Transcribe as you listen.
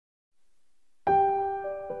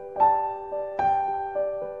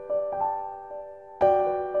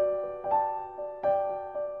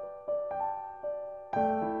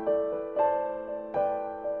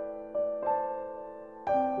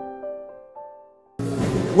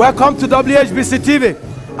Welcome to WHBC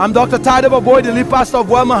TV. I'm Dr. Tadebo Boy, the lead pastor of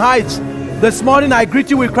Wellman Heights. This morning I greet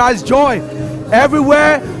you with Christ's joy.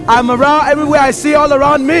 Everywhere I'm around, everywhere I see all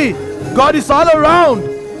around me, God is all around.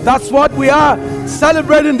 That's what we are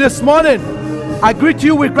celebrating this morning. I greet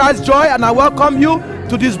you with Christ's joy and I welcome you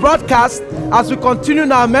to this broadcast as we continue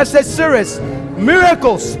in our message series,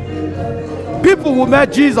 Miracles, People Who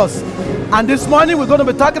Met Jesus. And this morning we're going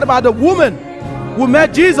to be talking about the woman who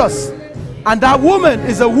met Jesus. And that woman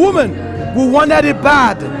is a woman who wanted it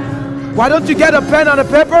bad. Why don't you get a pen and a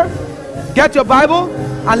paper, get your Bible,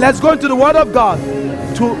 and let's go into the Word of God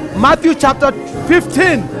to Matthew chapter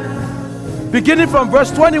 15, beginning from verse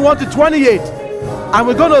 21 to 28. And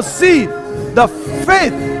we're going to see the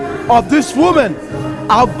faith of this woman,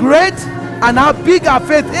 how great and how big her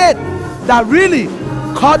faith is, that really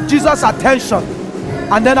caught Jesus' attention.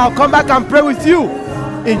 And then I'll come back and pray with you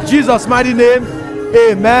in Jesus' mighty name.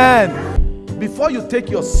 Amen. Before you take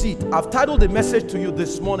your seat, I've titled the message to you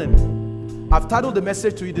this morning.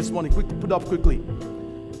 Quick, put it up quickly.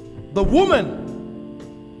 The woman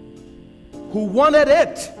who wanted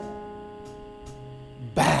it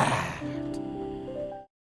bad.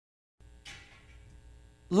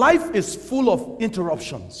 Life is full of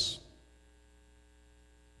interruptions.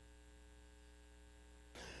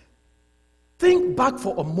 Think back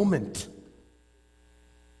for a moment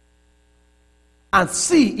and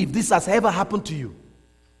see if this has ever happened to you.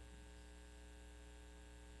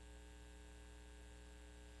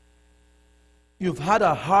 You've had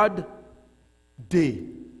a hard day.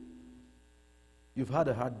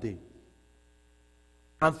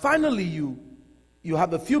 And finally you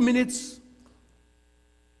have a few minutes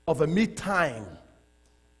of a me time.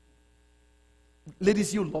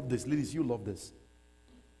 Ladies, you love this.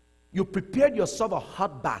 You prepared yourself a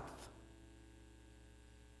hot bath.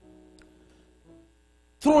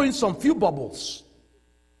 Throw in some few bubbles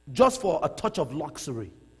just for a touch of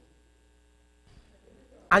luxury.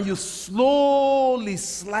 And you slowly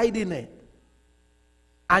slide in it.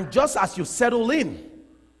 And just as you settle in,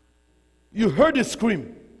 you heard a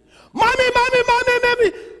scream. Mommy,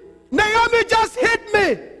 Naomi just hit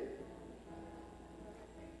me.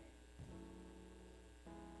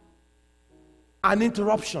 An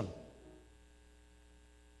interruption.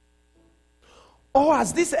 Or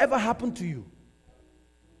has this ever happened to you?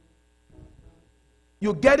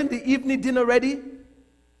 You're getting the evening dinner ready.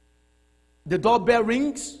 The doorbell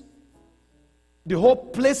rings. The whole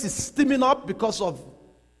place is steaming up because of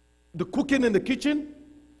the cooking in the kitchen.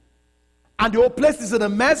 And the whole place is in a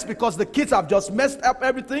mess because the kids have just messed up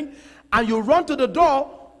everything. And you run to the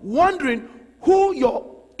door wondering who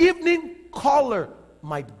your evening caller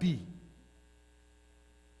might be.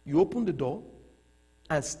 You open the door,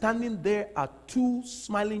 and standing there are two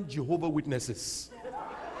smiling Jehovah's Witnesses.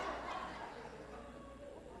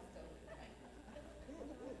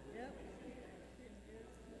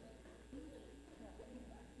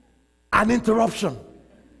 An interruption.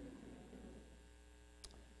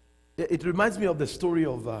 It reminds me of the story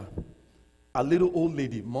of a little old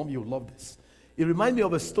lady. Mom, you love this. It reminds me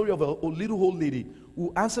of a story of a little old lady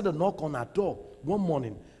who answered a knock on her door one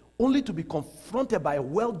morning, only to be confronted by a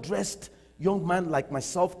well-dressed young man like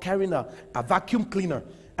myself carrying a vacuum cleaner.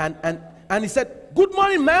 And he said, "Good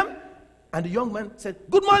morning, ma'am." And the young man said,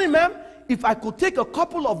 "Good morning, ma'am. If I could take a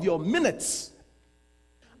couple of your minutes,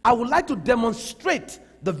 I would like to demonstrate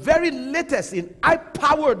the very latest in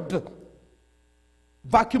high-powered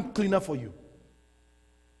vacuum cleaner for you."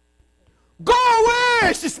 "Go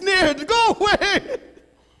away," she sneered. "Go away.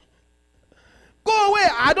 Go away.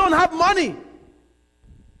 I don't have money."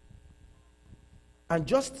 And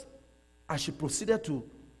just as she proceeded to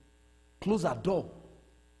close her door,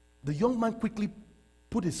 the young man quickly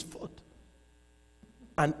put his foot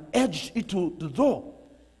and edged it to the door.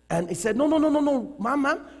 And he said, No,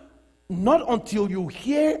 ma'am. Not until you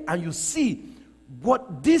hear and you see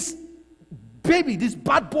what this baby, this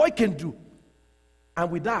bad boy can do.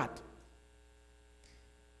 And with that,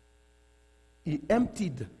 he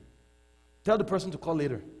emptied. Tell the person to call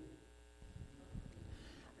later.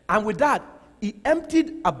 And with that, he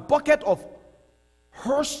emptied a bucket of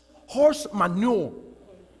horse manure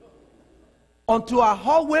onto a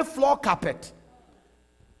hallway floor carpet.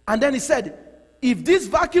 And then he said, "If this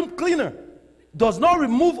vacuum cleaner does not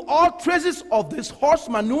remove all traces of this horse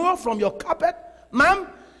manure from your carpet, ma'am,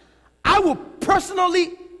 I will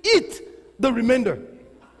personally eat the remainder."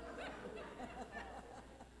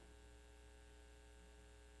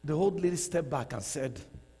 The old lady stepped back and said,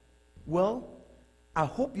 "Well, I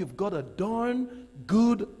hope you've got a darn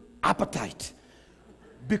good appetite,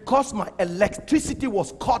 because my electricity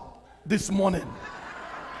was cut this morning."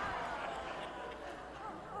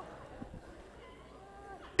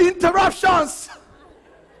 interruptions.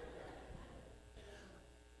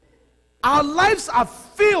 Our lives are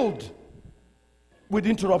filled with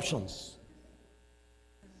interruptions.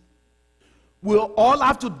 We'll all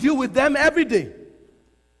have to deal with them every day.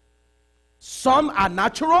 Some are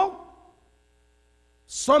natural,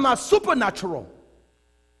 some are supernatural.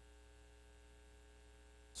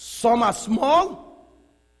 Some are small,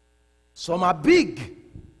 some are big.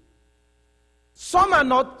 Some are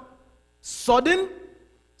not sudden,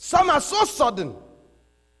 some are so sudden.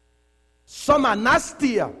 Some are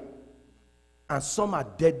nastier, and some are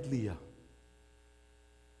deadlier.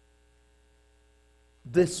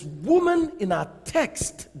 This woman in our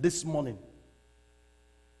text this morning,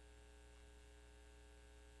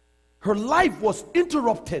 her life was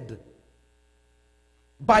interrupted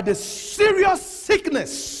by the serious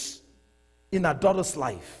sickness in her daughter's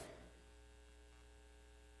life.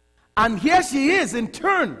 And here she is in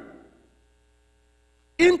turn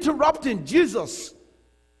interrupting Jesus'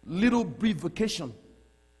 little brief vacation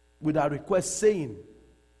with a request saying,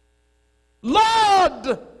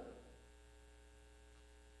 Lord,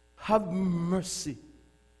 have mercy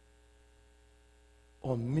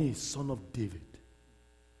on me, son of David.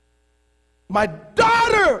 My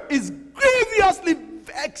daughter is grievously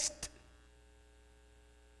vexed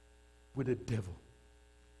with the devil.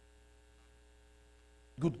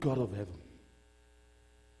 Good God of heaven.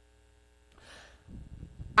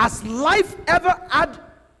 Has life ever had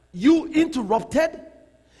you interrupted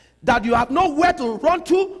that you have nowhere to run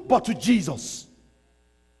to but to Jesus?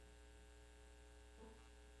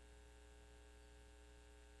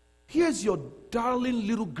 Here's your darling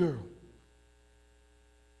little girl.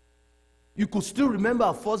 You could still remember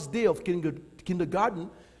our first day of kindergarten.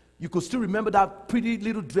 You could still remember that pretty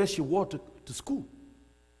little dress she wore to school.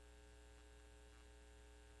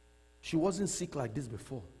 She wasn't sick like this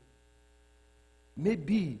before.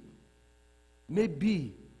 Maybe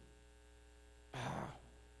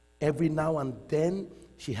every now and then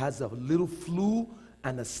she has a little flu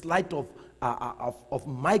and a slight of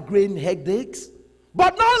migraine headaches,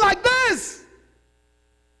 but not like this.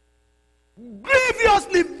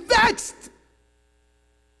 Grievously vexed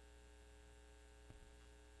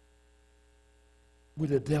with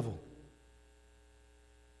the devil.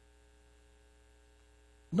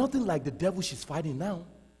 Nothing like the devil she's fighting now.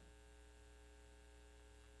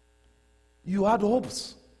 You had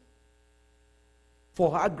hopes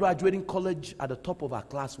for her graduating college at the top of her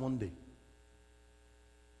class one day.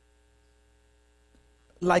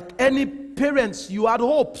 Like any parents, you had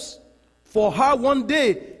hopes for her one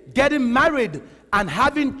day getting married and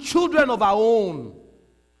having children of her own.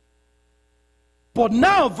 But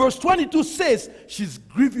now verse 22 says she's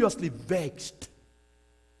grievously vexed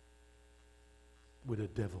with the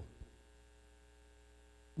devil.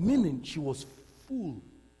 Meaning she was full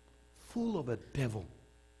of a devil.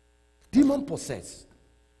 Demon possessed.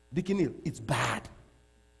 Deacon Neil, it's bad.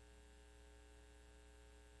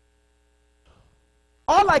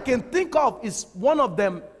 All I can think of is one of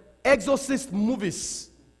them exorcist movies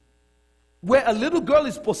where a little girl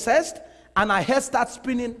is possessed and her head starts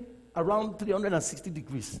spinning around 360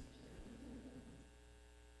 degrees.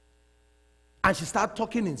 And she starts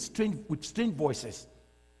talking with strange voices.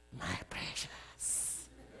 My precious.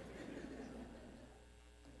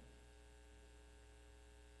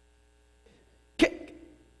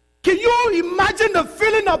 Can you imagine the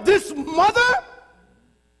feeling of this mother?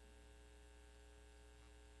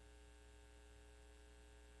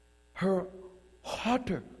 Her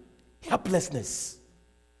utter helplessness.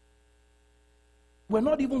 We're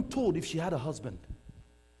not even told if she had a husband.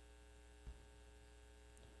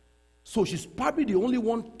 So she's probably the only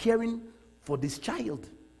one caring for this child.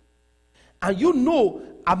 And you know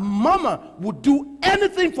a mama would do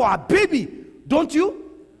anything for her baby, don't you?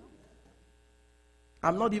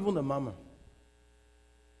 I'm not even a mama.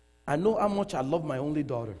 I know how much I love my only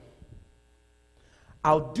daughter.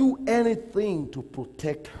 I'll do anything to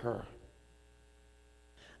protect her.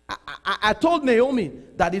 I told Naomi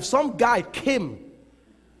that if some guy came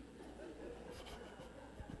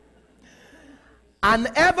and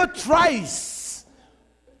ever try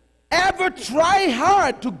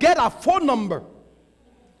hard to get her phone number,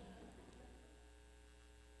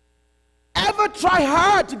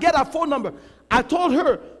 I told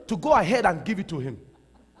her to go ahead and give it to him.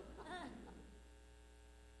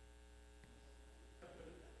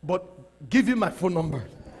 But give him my phone number.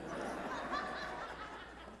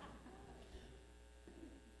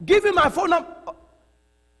 Give him my phone number.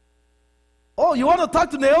 Oh, you want to talk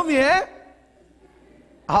to Naomi, eh?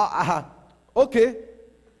 Okay.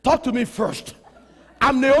 Talk to me first.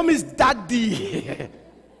 I'm Naomi's daddy.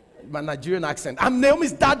 my Nigerian accent. I'm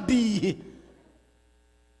Naomi's daddy.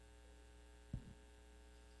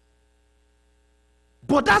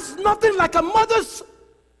 But that's nothing like a mother's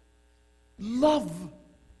love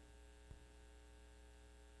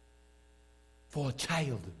for a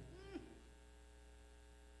child.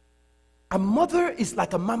 A mother is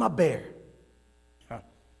like a mama bear.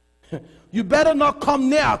 You better not come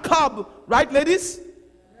near a cub, right, ladies?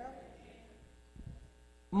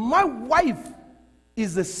 My wife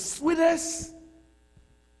is the sweetest,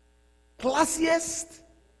 classiest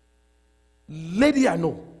lady I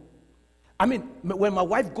know. I mean, when my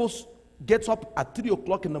wife gets up at 3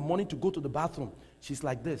 o'clock in the morning to go to the bathroom, she's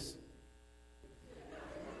like this.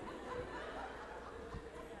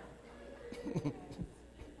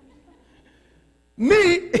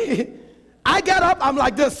 Me, I get up, I'm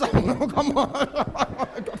like this. Come on.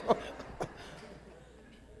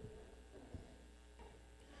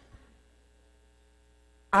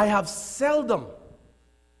 I have seldom,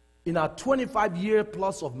 in our 25-year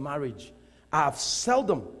plus of marriage, I have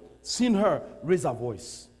seldom seen her raise her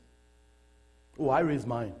voice. Oh, I raised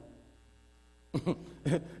mine.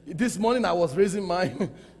 This morning I was raising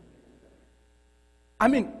mine. I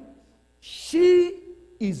mean, she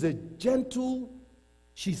is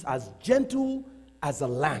she's as gentle as a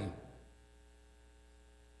lamb.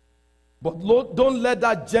 But Lord, don't let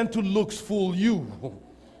that gentle looks fool you.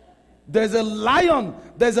 There's a lion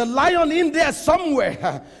in there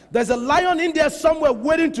somewhere. There's a lion in there somewhere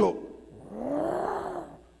waiting to.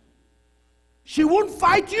 She won't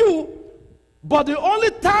fight you, but the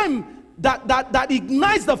only time that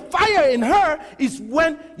ignites the fire in her is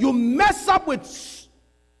when you mess up with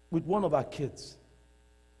one of our kids.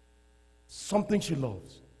 Something she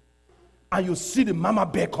loves. And you see the mama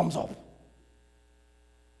bear comes up.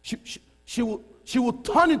 She will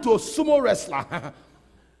turn into a sumo wrestler.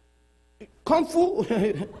 Kung Fu.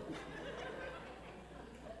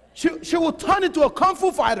 she will turn into a Kung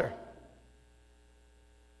Fu fighter.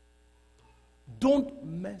 Don't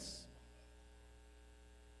mess.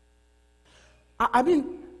 I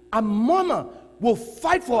mean, a mama will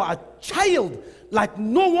fight for a child like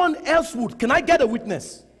no one else would. Can I get a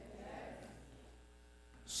witness?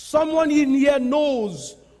 Someone in here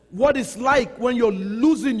knows what it's like when you're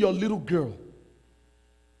losing your little girl,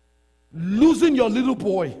 losing your little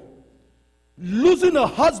boy, losing a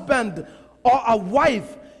husband or a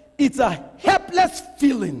wife. It's a helpless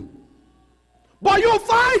feeling. But you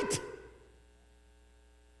fight.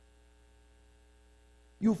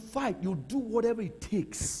 You fight. You do whatever it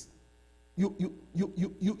takes.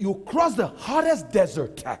 You cross the hottest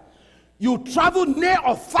desert. You travel near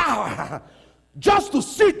or far just to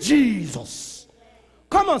see Jesus.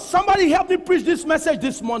 Come on, somebody help me preach this message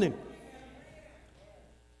this morning.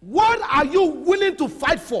 What are you willing to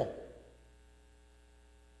fight for?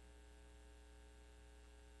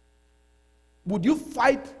 Would you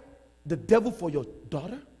fight the devil for your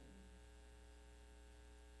daughter?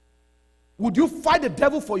 Would you fight the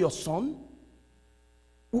devil for your son?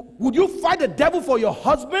 Would you fight the devil for your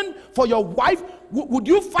husband, for your wife? Would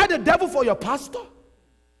you fight the devil for your pastor?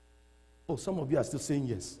 Oh, some of you are still saying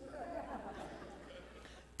yes.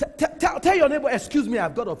 Tell your neighbor, excuse me, I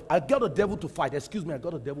got a devil to fight. Excuse me, I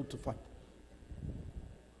got a devil to fight.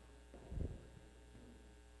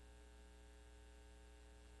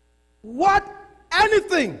 What,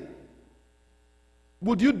 anything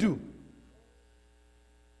would you do?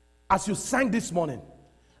 As you sang this morning,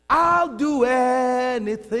 I'll do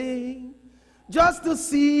anything just to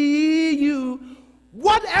see you.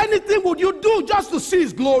 What anything would you do just to see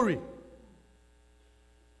his glory?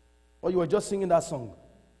 Or you were just singing that song?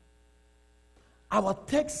 Our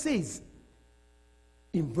text says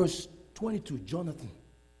in verse 22, Jonathan,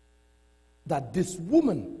 that this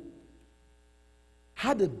woman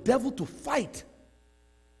had a devil to fight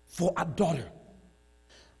for a daughter.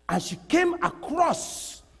 And she came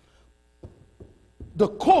across the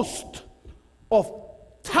coast of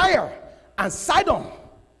Tyre and Sidon.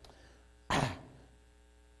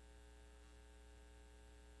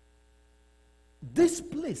 This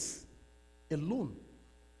place alone,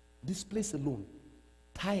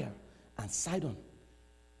 Tyre and Sidon,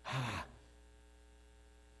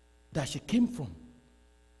 that she came from,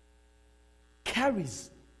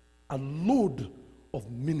 carries a load of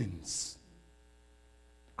meanings.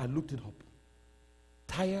 I looked it up.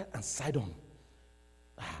 Tyre and Sidon.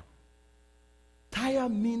 Tyre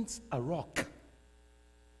means a rock.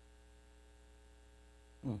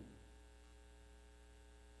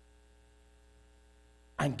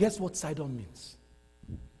 And guess what Sidon means?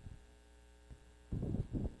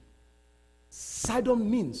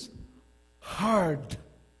 Sidon means hard,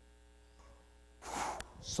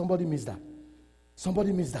 Somebody missed that.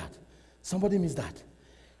 Somebody missed that. Somebody missed that.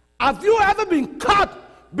 Have you ever been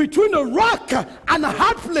caught between a rock and a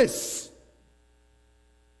hard place?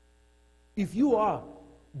 If you are,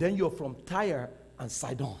 then you're from Tyre and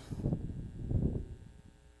Sidon.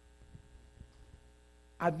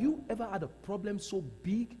 Have you ever had a problem so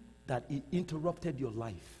big that it interrupted your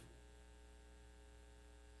life?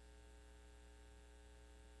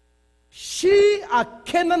 She, a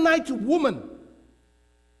Canaanite woman,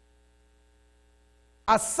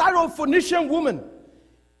 a Syrophoenician woman,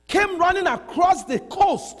 came running across the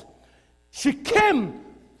coast. She came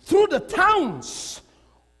through the towns,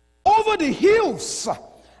 over the hills,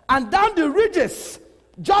 and down the ridges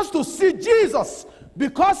just to see Jesus,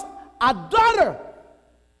 because her daughter,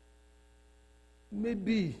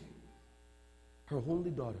 maybe her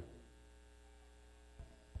only daughter,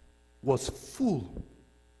 was full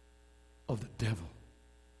of the devil.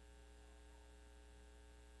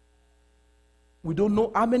 We don't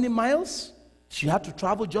know how many miles she had to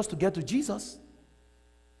travel just to get to Jesus.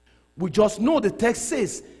 We just know the text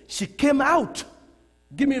says she came out.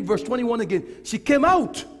 Give me verse 21 again. She came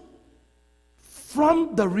out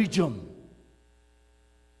from the region.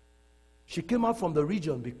 She came out from the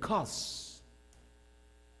region because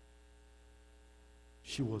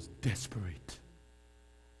she was desperate.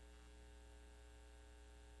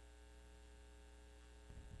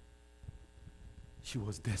 She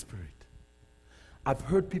was desperate. I've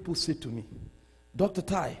heard people say to me, Dr.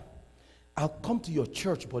 Tai, I'll come to your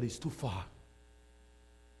church, but it's too far.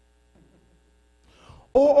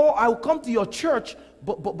 Or I'll come to your church,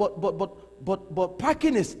 but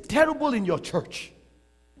parking is terrible in your church.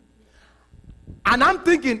 And I'm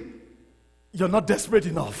thinking, you're not desperate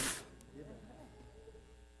enough.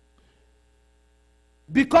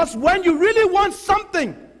 Because when you really want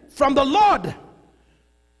something from the Lord,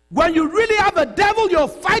 when you really have a devil you're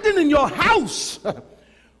fighting in your house,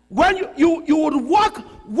 when you would walk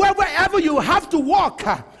wherever you have to walk,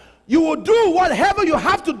 you will do whatever you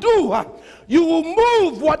have to do, you will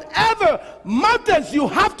move whatever mountains you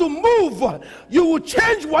have to move, you will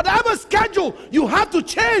change whatever schedule you have to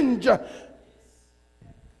change,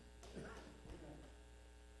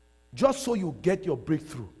 just so you get your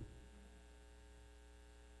breakthrough.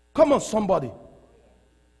 Come on, somebody.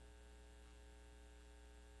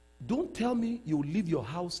 Don't tell me you'll leave your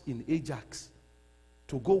house in Ajax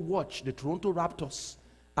to go watch the Toronto Raptors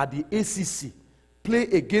at the ACC play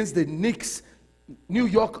against the Knicks, New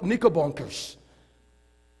York Knickerbockers,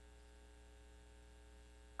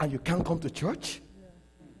 and you can't come to church?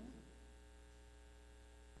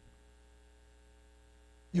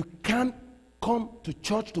 You can't come to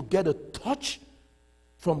church to get a touch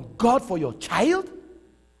from God for your child?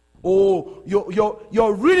 Oh,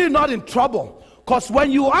 you're really not in trouble. Because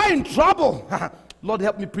when you are in trouble, Lord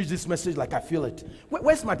help me preach this message like I feel it.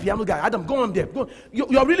 Where's my piano guy? Adam, go on there. Go.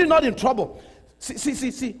 You're really not in trouble.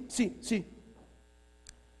 See.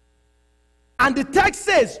 And the text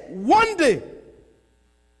says, one day,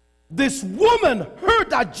 this woman heard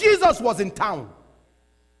that Jesus was in town.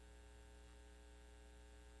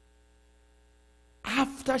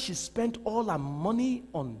 After she spent all her money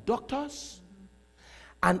on doctors,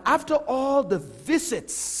 and after all the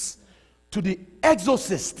visits to the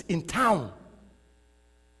exorcist in town,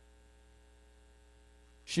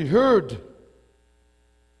 she heard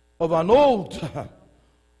of an old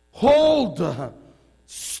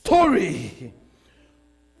story.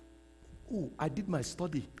 Oh, I did my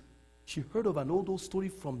study. She heard of an old story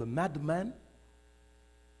from the madman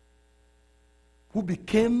who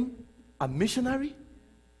became a missionary.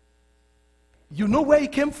 You know where he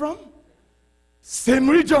came from? Same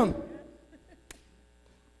region.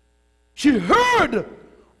 She heard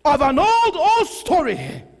of an old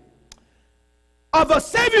story of a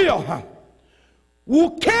Savior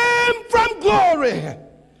who came from glory.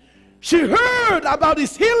 She heard about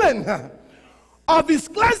his healing, of his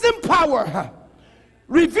cleansing power,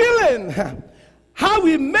 revealing how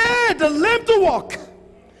he made the lame to walk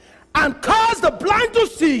and caused the blind to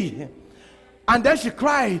see. And then she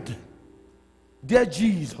cried, "Dear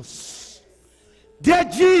Jesus, dear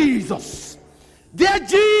Jesus, dear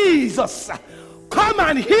Jesus, come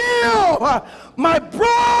and heal my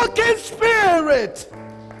broken spirit."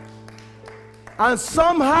 And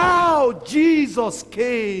somehow Jesus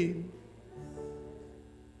came.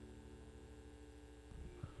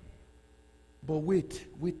 But wait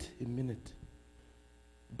a minute.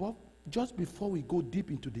 But just before we go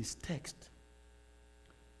deep into this text,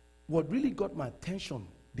 what really got my attention,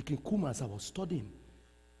 Deacon Kuma, as I was studying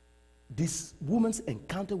this woman's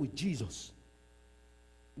encounter with Jesus,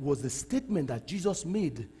 was the statement that Jesus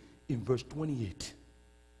made in verse 28.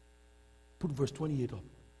 Put verse 28 up.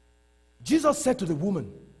 Jesus said to the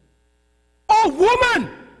woman, "Oh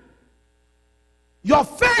woman, your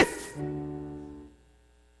faith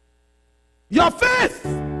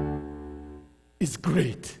is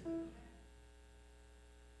great."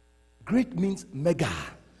 Great means mega.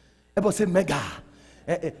 Everybody say mega.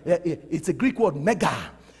 It's a Greek word,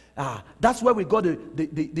 mega. That's where we got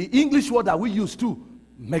the English word that we use too,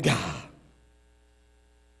 mega.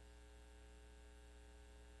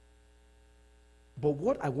 But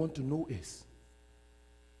what I want to know is,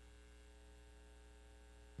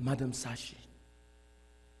 Madam Sashi,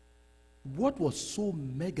 what was so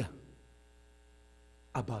mega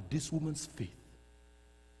about this woman's faith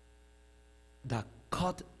that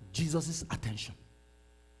caught Jesus' attention?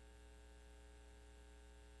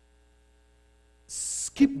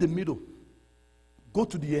 Skip the middle, go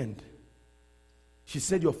to the end. She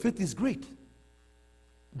said, "Your faith is great."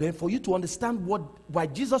 Then for you to understand why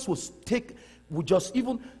Jesus would just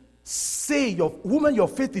even say, your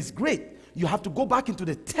faith is great, you have to go back into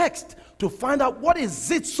the text to find out what is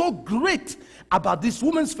it so great about this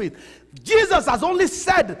woman's faith. Jesus has only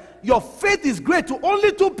said your faith is great to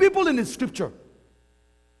only two people in the scripture.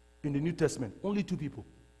 In the New Testament, only two people.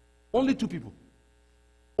 Only two people.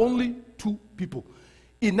 Only two people.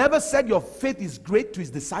 He never said your faith is great to his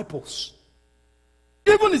disciples.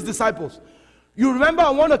 Even his disciples. You remember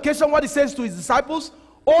on one occasion what he says to his disciples?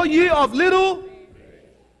 "O ye of little."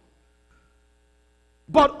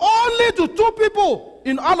 But only to two people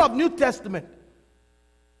in all of New Testament.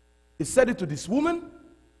 He said it to this woman,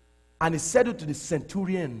 and he said it to the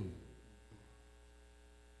centurion.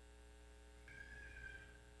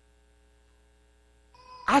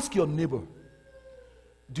 Ask your neighbor,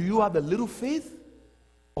 do you have a little faith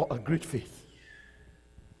or a great faith?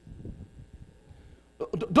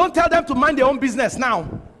 Don't tell them to mind their own business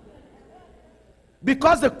now.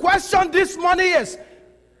 Because the question this morning is,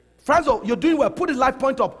 friends, you're doing well, put the life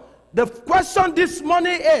point up. The question this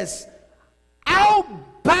morning is, how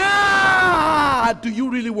bad do you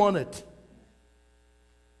really want it?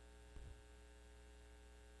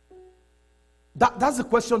 That's the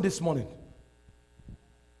question this morning.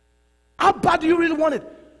 How bad do you really want it?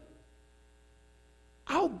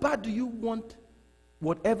 How bad do you want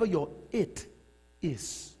whatever your it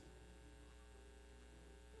is?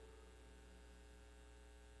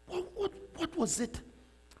 What was it?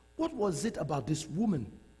 What was it about this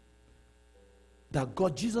woman that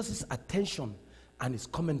got Jesus' attention and his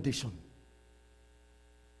commendation?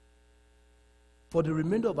 For the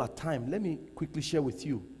remainder of our time, let me quickly share with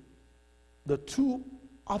you the two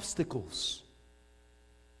obstacles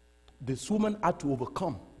this woman had to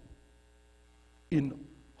overcome in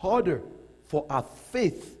order for her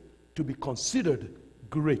faith to be considered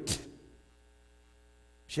great.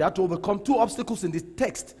 She had to overcome two obstacles in this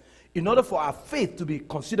text in order for her faith to be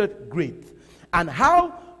considered great. And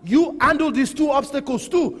how you handle these two obstacles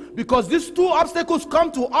too, because these two obstacles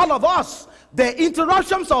come to all of us. The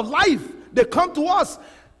interruptions of life, they come to us.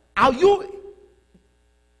 How you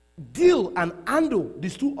deal and handle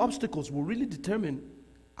these two obstacles will really determine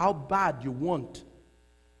how bad you want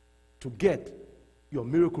to get your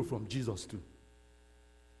miracle from Jesus too.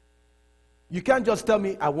 You can't just tell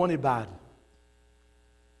me I want it bad.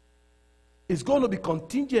 It's going to be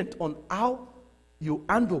contingent on how you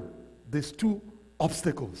handle these two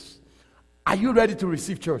obstacles. Are you ready to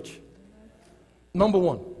receive, church? Number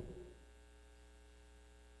one,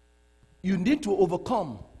 you need to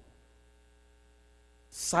overcome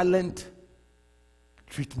silent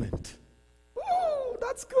treatment. Oh,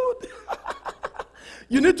 that's good.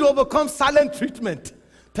 You need to overcome silent treatment.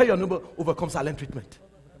 Tell your neighbor, overcome silent treatment.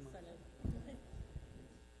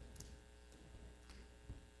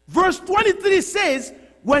 Verse 23 says,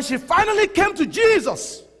 when she finally came to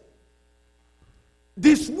Jesus,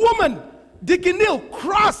 this woman, Deacon Neil,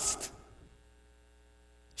 crossed.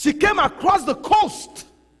 She came across the coast,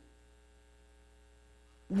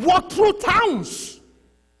 walked through towns,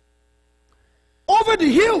 over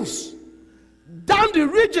the hills, down the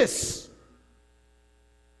ridges.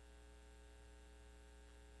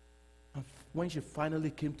 And when she finally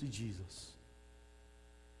came to Jesus,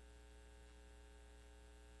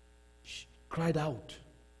 she cried out,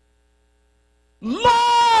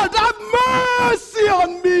 "Lord, have mercy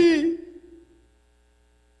on me,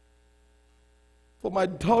 for my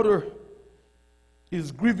daughter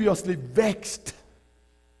is grievously vexed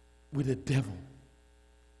with the devil."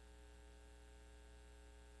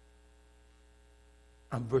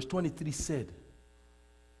 And verse 23 said,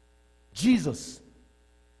 Jesus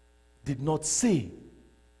did not say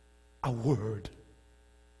a word.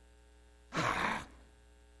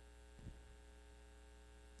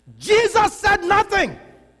 Jesus said nothing.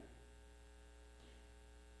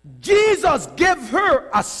 Jesus gave her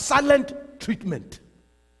a silent treatment.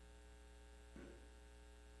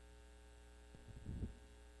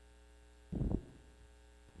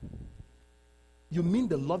 You mean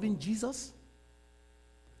the loving Jesus?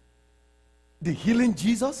 The healing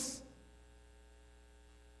Jesus?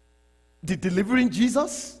 The delivering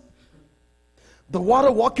Jesus? The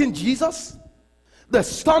water walking Jesus? The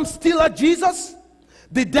storm stiller Jesus?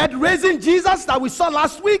 The dead raising Jesus that we saw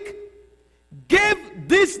last week? Gave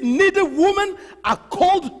this needy woman a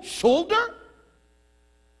cold shoulder?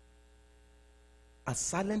 A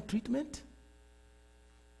silent treatment?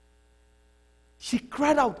 She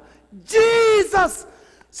cried out, Jesus,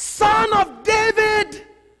 Son of David,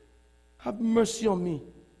 have mercy on me.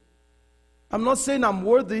 I'm not saying I'm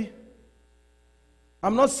worthy.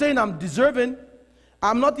 I'm not saying I'm deserving.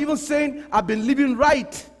 I'm not even saying I've been living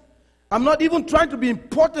right. I'm not even trying to be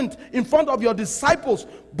important in front of your disciples,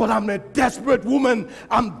 but I'm a desperate woman.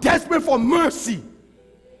 I'm desperate for mercy.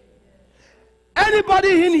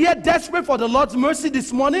 Anybody in here desperate for the Lord's mercy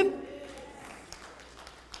this morning?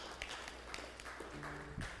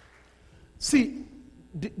 See,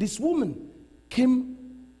 this woman came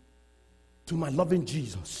to my loving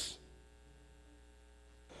Jesus,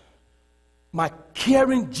 my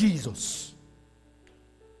caring Jesus,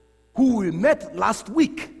 who we met last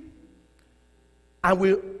week. And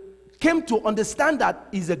we came to understand that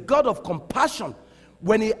he's a God of compassion.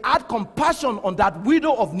 When he had compassion on that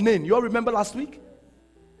widow of Nain, you all remember last week?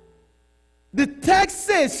 The text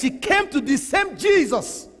says she came to the same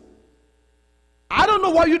Jesus. I don't know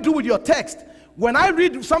what you do with your text. When I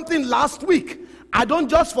read something last week, I don't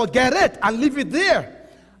just forget it and leave it there.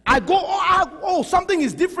 I go, oh, something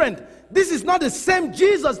is different. This is not the same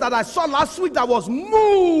Jesus that I saw last week that was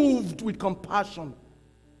moved with compassion.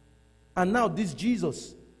 And now this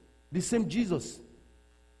Jesus, the same Jesus,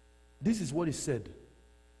 this is what he said.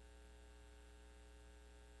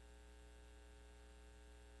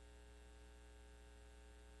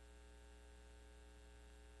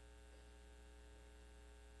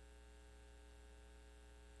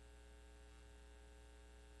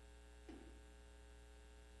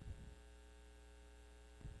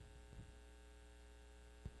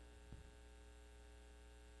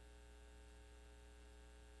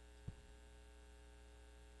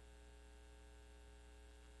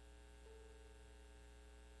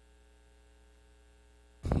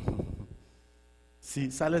 See,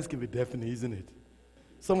 silence can be deafening, isn't it?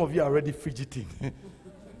 Some of you are already fidgeting.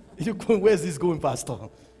 You're going, where's this going, Pastor?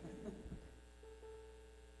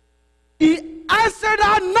 He answered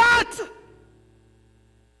her not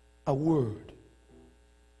a word.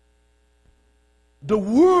 The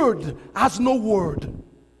word has no word.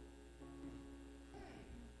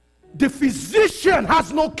 The physician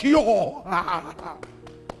has no cure.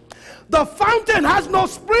 The fountain has no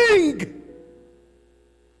spring.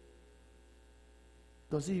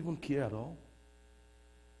 Does he even care at all?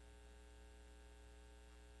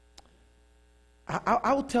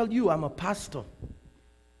 I will tell you, I'm a pastor.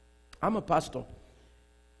 I'm a pastor.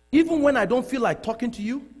 Even when I don't feel like talking to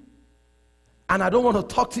you, and I don't want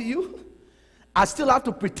to talk to you, I still have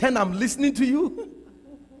to pretend I'm listening to you.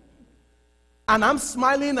 And I'm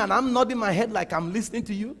smiling and I'm nodding my head like I'm listening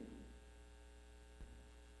to you.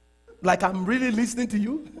 Like I'm really listening to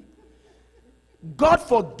you. God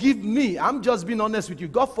forgive me. I'm just being honest with you.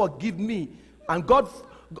 God forgive me. And God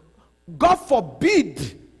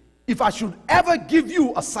forbid if I should ever give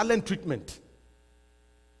you a silent treatment.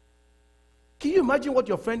 Can you imagine what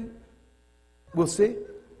your friend will say?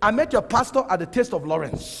 I met your pastor at the Taste of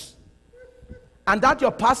Lawrence. And that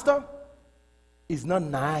your pastor is not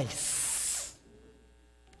nice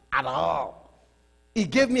at all. He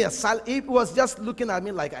gave me a silent. He was just looking at me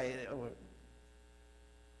like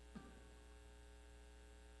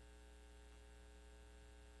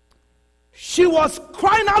She was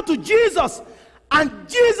crying out to Jesus, and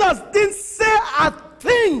Jesus didn't say a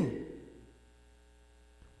thing.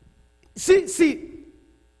 See.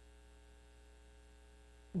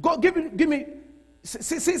 Go, give me.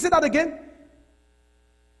 Say that again.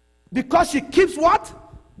 Because she keeps what?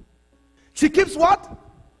 She keeps what?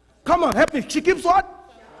 Come on, help me. She keeps what?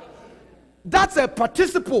 That's a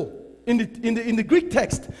participle in the Greek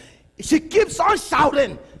text. She keeps on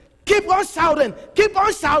shouting. Keep on shouting, keep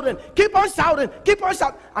on shouting, keep on shouting, keep on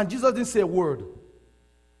shouting. And Jesus didn't say a word.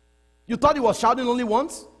 You thought he was shouting only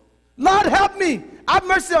once? Lord, help me. Have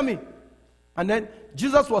mercy on me. And then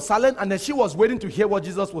Jesus was silent, and then she was waiting to hear what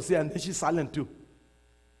Jesus was saying, and then she's silent too.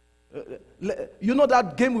 You know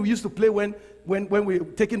that game we used to play when we were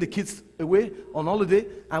taking the kids away on holiday,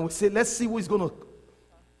 and we say, let's see who is going to.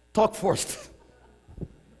 talk first.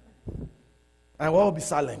 And we'll be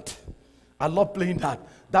silent. I love playing that.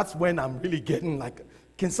 That's when I'm really getting like,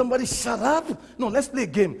 can somebody shut up? No, let's play a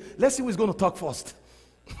game. Let's see who's going to talk first.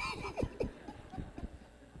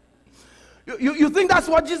 You think that's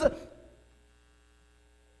what Jesus...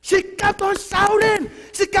 She kept on shouting.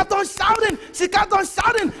 She kept on shouting. She kept on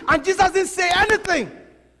shouting. And Jesus didn't say anything.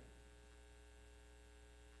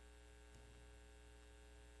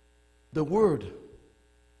 The word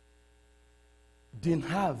didn't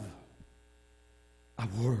have a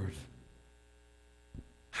word.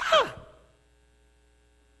 Ha!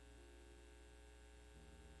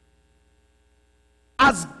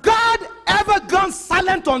 Has God ever gone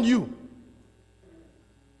silent on you?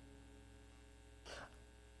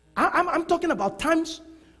 I'm talking about times.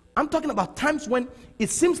 I'm talking about times when it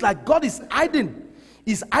seems like God is hiding.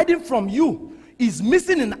 He's hiding from you. He's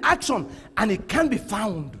missing in action and it can't be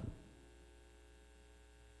found.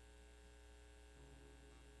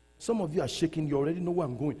 Some of you are shaking. You already know where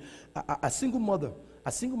I'm going. A single mother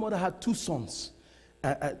had 2 sons.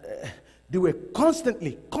 They were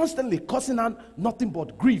constantly causing her nothing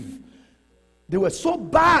but grief. They were so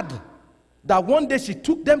bad that one day she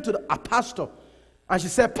took them to a pastor. And she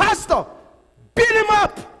said, "Pastor, beat him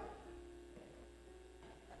up."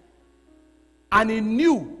 And he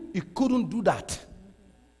knew he couldn't do that.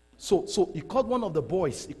 So he called one of the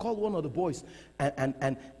boys.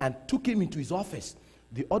 And took him into his office.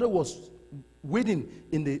 The other was waiting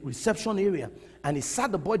in the reception area. And he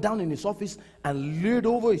sat the boy down in his office and laid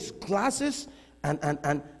over his glasses and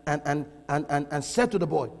said to the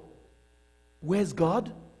boy, "Where's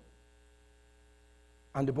God?"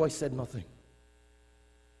 And the boy said nothing.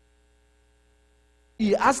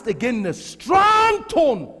 He asked again in a strong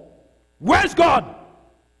tone, "Where's God?"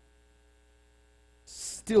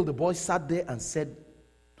 Still the boy sat there and said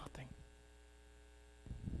nothing.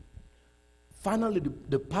 Finally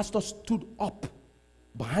the pastor stood up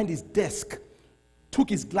behind his desk, took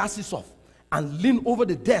his glasses off and leaned over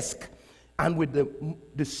the desk, and with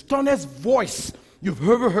the sternest voice you've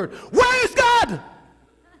ever heard, "Where is God?"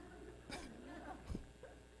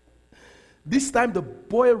 This time the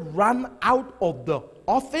boy ran out of the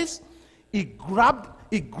office. He grabbed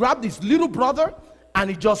his little brother and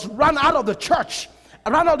he just ran out of the church.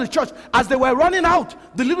 As they were running out,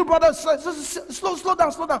 the little brother said, slow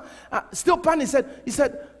down. Still panicking, he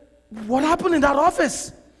said, "What happened in that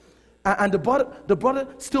office?" And the brother,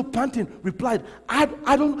 still panting, replied, I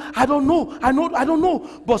don't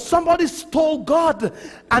know. But somebody stole God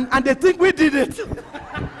and they think we did it."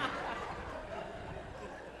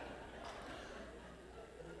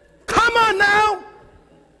 Come on now.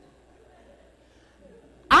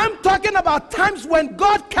 I'm talking about times when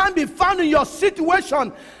God can't be found in your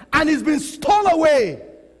situation and he's been stolen away.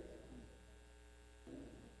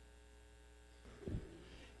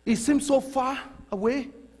 He seems so far away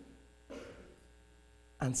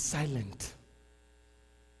and silent.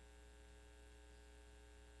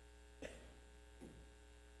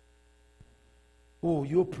 Oh,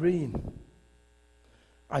 you're praying.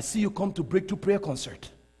 I see you come to Breakthrough Prayer Concert.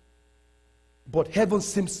 But heaven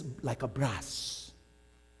seems like a brass.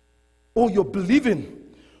 Oh, you're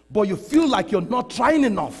believing, but you feel like you're not trying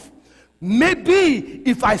enough. Maybe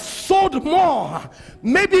if I sowed more,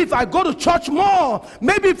 maybe if I go to church more,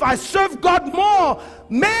 maybe if I serve God more,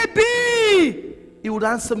 maybe he would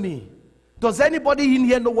answer me. Does anybody in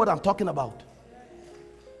here know what I'm talking about?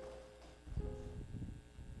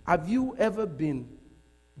 Have you ever been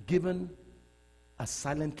given a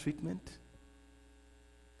silent treatment?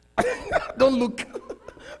 Don't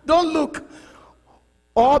look.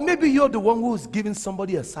 Or maybe you're the one who's giving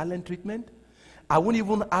somebody a silent treatment. I won't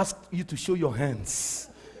even ask you to show your hands.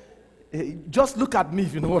 Just look at me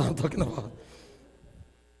if you know what I'm talking about.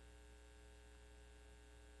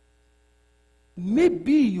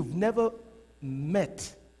 Maybe you've never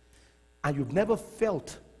met and you've never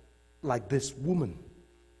felt like this woman.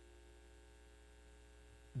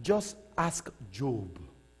 Just ask Job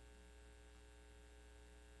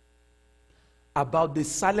about the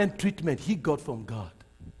silent treatment he got from God.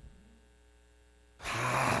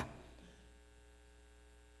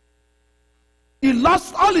 He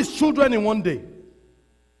lost all his children in one day.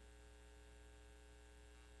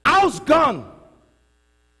 House gone.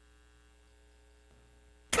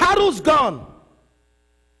 Cattle's gone.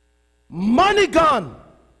 Money gone.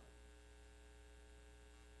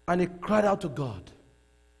 And he cried out to God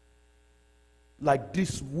like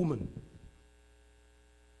this woman.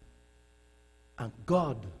 And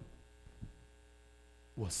God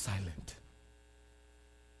was silent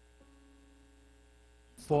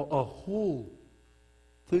for a whole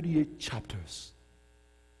 38 chapters.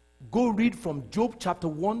 Go read from Job chapter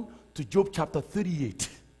 1 to Job chapter 38.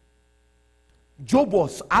 Job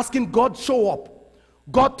was asking God, show up.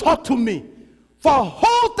 God, talk to me. For a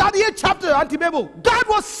whole 38 chapter, Auntie Mabel, God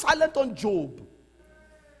was silent on Job.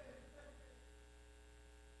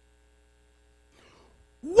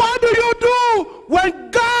 What do you do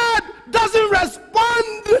when God doesn't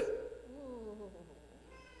respond?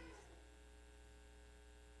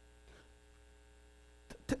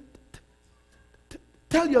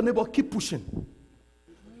 Tell your neighbor, keep pushing.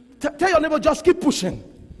 Tell your neighbor, just keep pushing.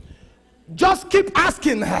 Just keep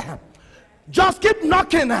asking her. Just keep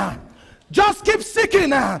knocking her. Just keep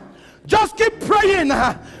seeking her. Just keep praying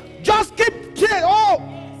her. Just keep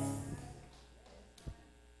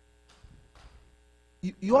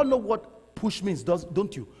You all know what push means,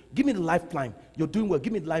 don't you? Give me the lifeline. You're doing well.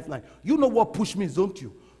 Give me the lifeline. You know what push means, don't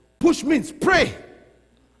you? Push means pray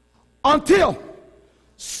until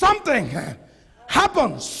something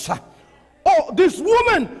happens. Oh, this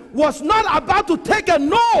woman was not about to take a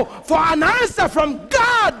no for an answer from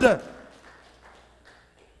God.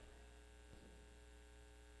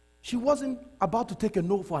 She wasn't about to take a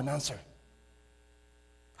no for an answer.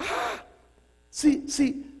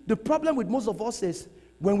 See, the problem with most of us is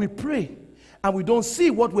when we pray and we don't see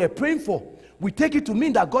what we're praying for, we take it to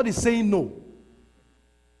mean that God is saying no.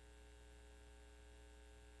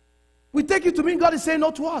 We take it to mean God is saying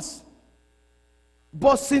no to us.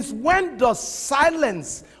 But since when does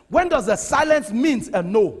the silence means a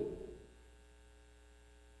no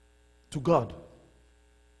to God?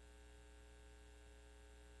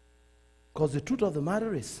 Because the truth of the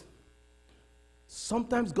matter is,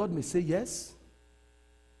 sometimes God may say yes,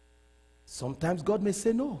 sometimes God may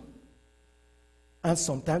say no, and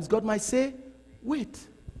sometimes God might say, wait.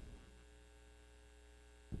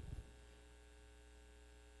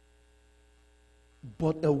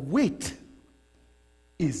 But a wait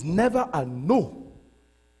is never a no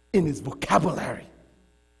in his vocabulary.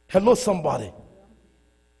 Hello, somebody.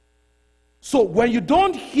 So when you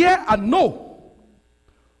don't hear a no,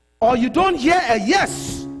 or you don't hear a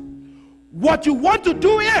yes, what you want to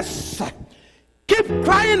do is keep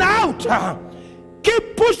crying out,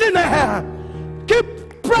 keep pushing her,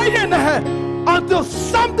 keep praying her until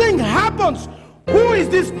something happens. Who is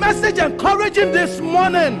this message encouraging this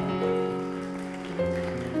morning?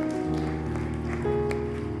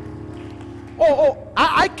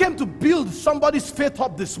 I came to build somebody's faith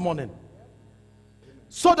up this morning,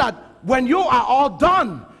 so that when you are all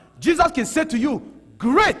done, Jesus can say to you,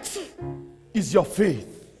 great is your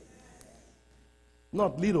faith.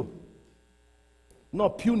 Not little,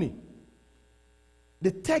 not puny.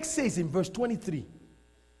 The text says in verse 23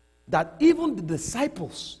 that even the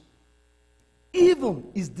disciples, even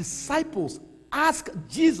his disciples, asked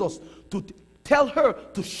Jesus to tell her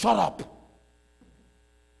to shut up.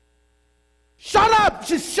 Shut up!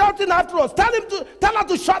 She's shouting after us. Tell her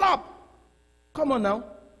to shut up. Come on now.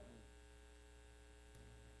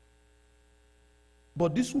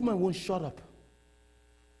 But this woman won't shut up.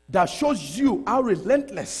 That shows you how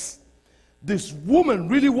relentless this woman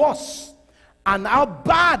really was, and how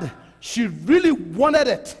bad she really wanted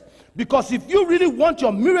it. Because if you really want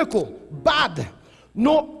your miracle bad,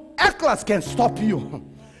 no eclats can stop you.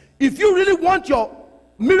 If you really want your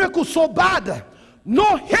miracle so bad,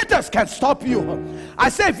 no haters can stop you. I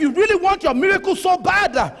say, if you really want your miracle so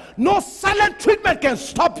bad, no silent treatment can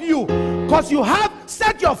stop you. Because you have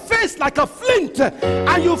set your face like a flint,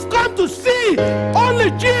 and you've come to see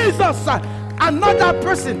only Jesus and not that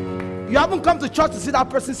person. You haven't come to church to see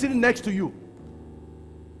that person sitting next to you.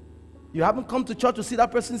 You haven't come to church to see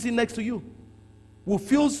that person sitting next to you who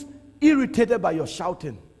feels irritated by your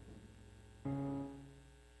shouting.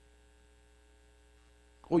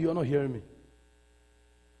 Oh, you're not hearing me.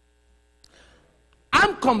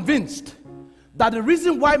 I'm convinced that the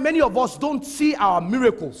reason why many of us don't see our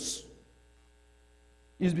miracles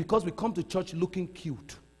is because we come to church looking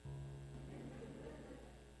cute.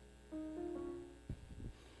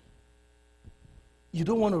 You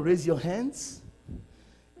don't want to raise your hands.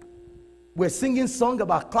 We're singing song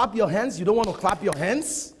about clap your hands. You don't want to clap your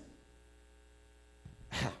hands.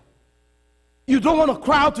 You don't want to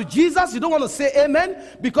cry out to Jesus. You don't want to say amen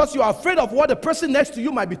because you are afraid of what the person next to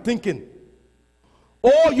you might be thinking.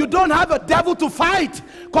 Oh, you don't have a devil to fight.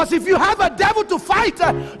 Because if you have a devil to fight,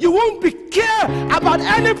 you won't be care about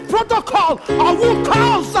any protocol or who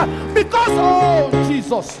calls. Because, oh,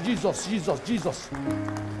 Jesus.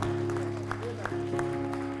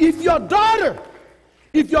 If your daughter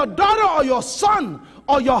or your son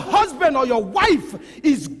or your husband or your wife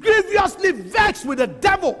is grievously vexed with the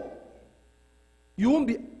devil, you won't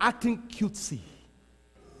be acting cutesy.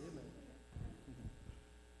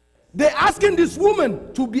 They're asking this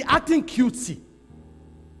woman to be acting cutesy.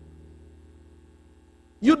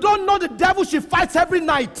 You don't know the devil she fights every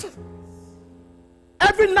night.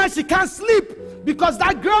 Every night she can't sleep because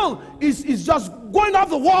that girl is just going off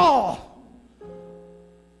the wall.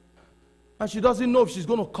 And she doesn't know if she's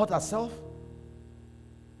going to cut herself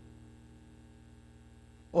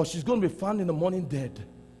or she's going to be found in the morning dead.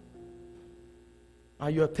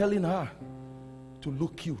 And you're telling her to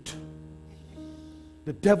look cute.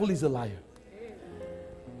 The devil is a liar.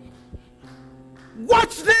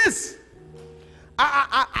 Watch this.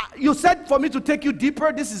 You said for me to take you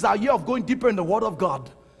deeper. This is our year of going deeper in the Word of God.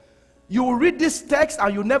 You will read this text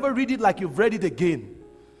and you never read it like you've read it again.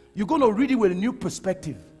 You're going to read it with a new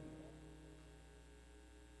perspective.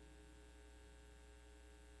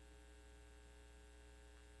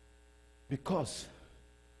 Because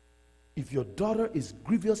if your daughter is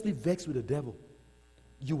grievously vexed with the devil,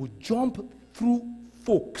 you will jump through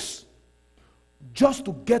folks just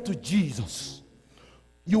to get to Jesus.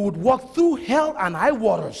 You would walk through hell and high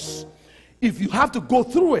waters if you have to go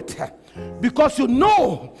through it. Because you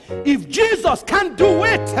know, if Jesus can't do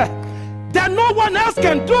it, then no one else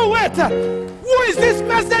can do it. Who is this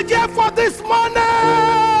message here for this morning?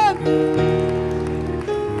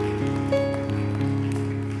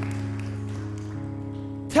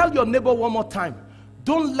 Tell your neighbor one more time,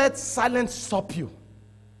 don't let silence stop you.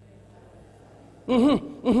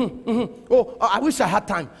 Oh, I wish I had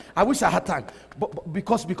time. I wish I had time. But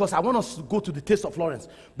because I want us to go to the Taste of Lawrence.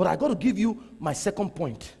 But I got to give you my second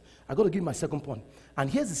point. And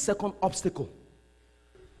here's the second obstacle.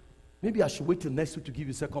 Maybe I should wait till next week to give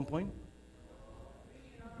you second point.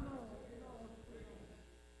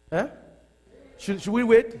 Eh? Should we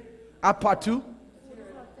wait? At part 2?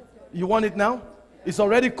 You want it now? It's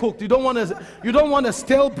already cooked. You don't want a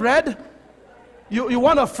stale bread? You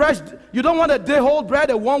want a fresh, you don't want a day-old bread,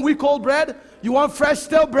 a 1-week-old bread? You want fresh,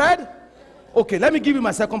 stale bread? Okay, let me give you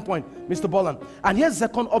my second point, Mr. Boland. And here's the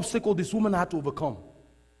second obstacle this woman had to overcome.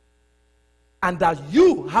 And that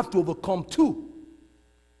you have to overcome too.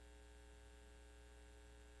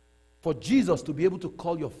 For Jesus to be able to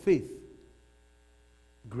call your faith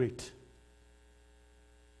great.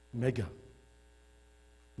 Mega.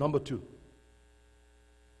 Number 2.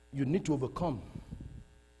 You need to overcome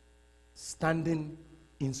standing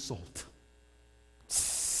insult.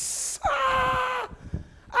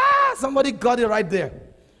 Somebody got it right there.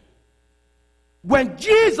 When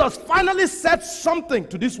Jesus finally said something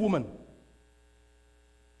to this woman,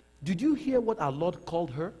 did you hear what our Lord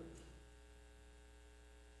called her?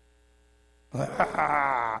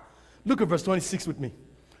 Look at verse 26 with me.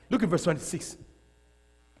 Look at verse 26.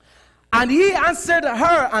 And he answered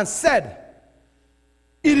her and said,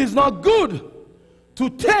 it is not good to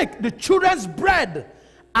take the children's bread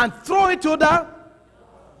and throw it to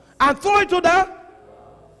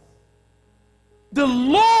the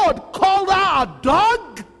Lord called her a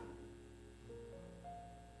dog.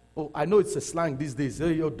 Oh, I know it's a slang these days.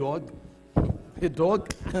 Hey, your dog. Hey,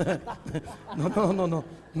 dog.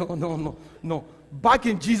 No. Back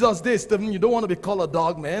in Jesus' days, Stephen, you don't want to be called a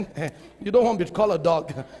dog, man. You don't want to be called a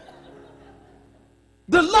dog.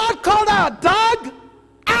 The Lord called her a dog.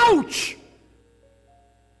 Ouch.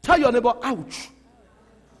 Tell your neighbor, ouch.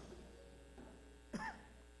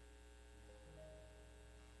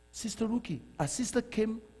 Sister Ruki, a sister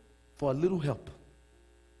came for a little help.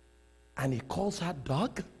 And he calls her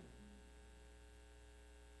dog.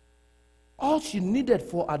 All she needed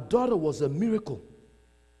for her daughter was a miracle.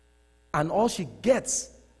 And all she gets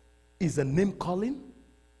is a name calling.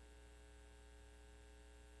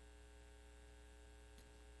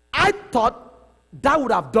 I thought that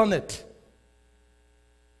would have done it.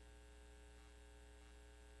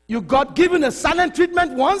 You got given a silent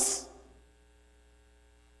treatment once,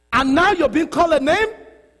 and now you're being called a name?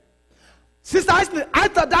 Sister Ashley, I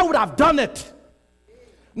thought that would have done it.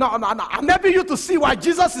 No, I'm helping you to see why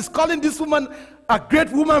Jesus is calling this woman a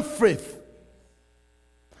great woman faith.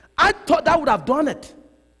 I thought that would have done it.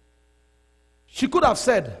 She could have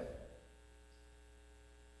said,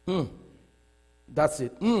 that's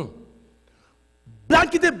it.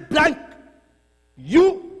 Blankety blank,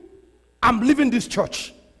 I'm leaving this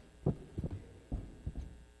church.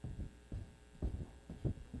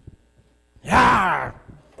 Yeah.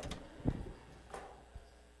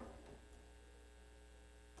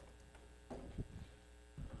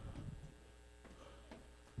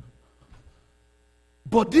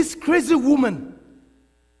 But this crazy woman,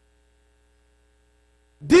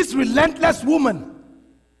 this relentless woman,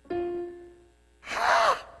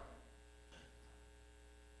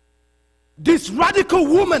 this radical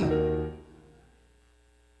woman,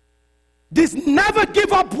 This never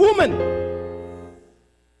give up woman,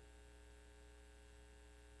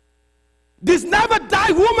 this never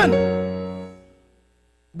die woman,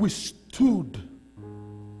 withstood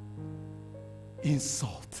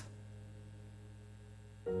insult.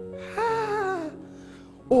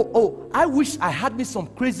 Oh, I wish I had me some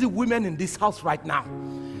crazy women in this house right now.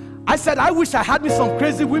 I said, I wish I had me some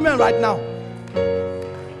crazy women right now.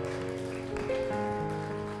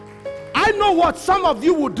 I know what some of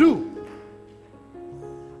you will do.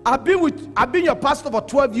 I've been your pastor for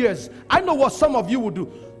 12 years. I know what some of you will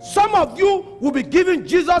do. Some of you will be giving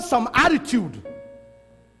Jesus some attitude.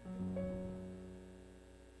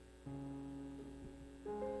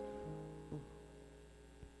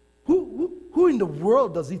 Who in the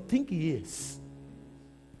world does he think he is?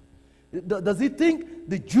 Does he think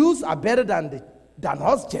the Jews are better than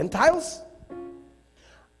us Gentiles?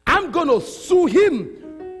 I'm going to sue him.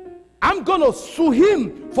 I'm going to sue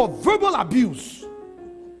him for verbal abuse.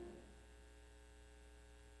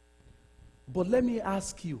 But let me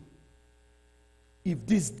ask you, if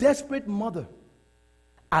this desperate mother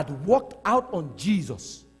had walked out on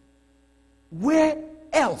Jesus, where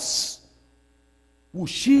else would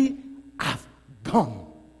she have gone?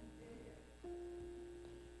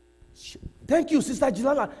 Thank you, Sister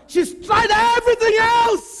Jilala. She's tried everything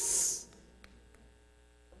else.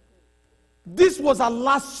 This was her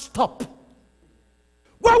last stop.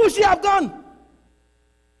 Where would she have gone?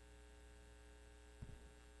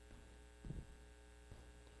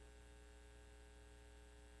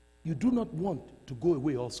 You do not want to go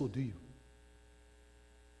away also, do you?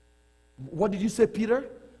 What did you say, Peter?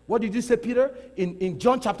 What did you say, Peter? In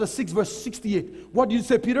John chapter 6, verse 68. What did you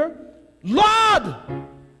say, Peter? Lord,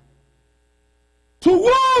 to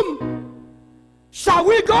whom shall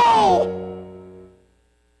we go?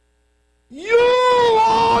 You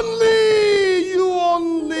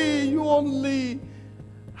only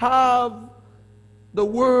have the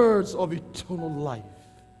words of eternal life.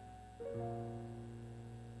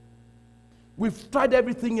 We've tried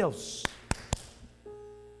everything else,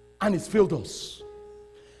 and it's failed us.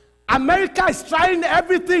 America is trying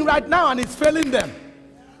everything right now, and it's failing them.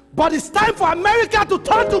 But it's time for America to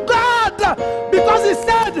turn to God, because he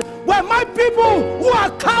said, when my people who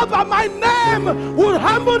are called by my name will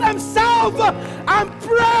humble themselves and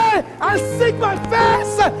pray and seek my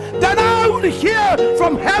face, then I will hear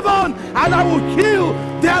from heaven and I will heal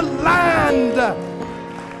their land.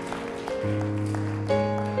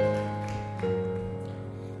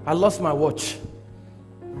 I lost my watch.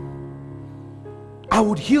 I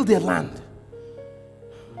would heal their land.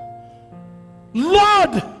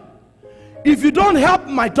 Lord, if you don't help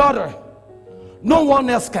my daughter, no one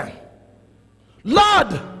else can.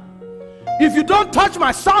 Lord, if you don't touch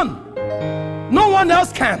my son, no one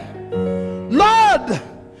else can. Lord,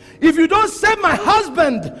 if you don't save my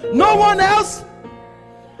husband, no one else.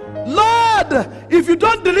 Lord, if you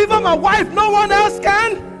don't deliver my wife, no one else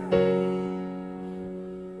can.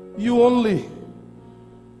 You only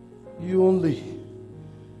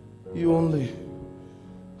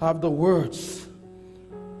have the words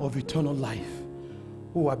of eternal life.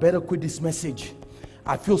 Oh, I better quit this message.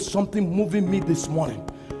 I feel something moving me this morning.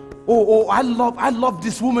 Oh, I love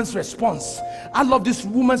this woman's response. I love this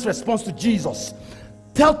woman's response to Jesus.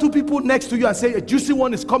 Tell two people next to you and say, a juicy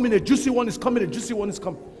one is coming, a juicy one is coming, a juicy one is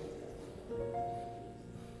coming.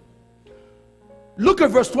 Look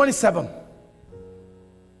at verse 27.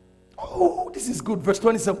 Oh, this is good. Verse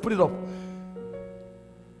 27, put it up.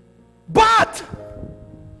 But,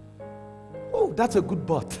 oh, that's a good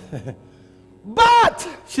but. But,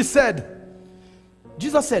 she said,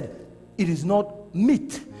 Jesus said, it is not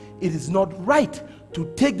meet, it is not right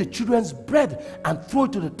to take the children's bread and throw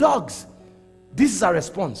it to the dogs. This is our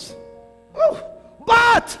response. Oh,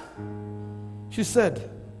 but, she said,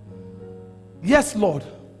 yes, Lord.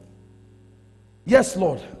 Yes,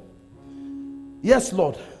 Lord. Yes,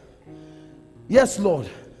 Lord. Yes, Lord.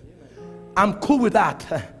 I'm cool with that.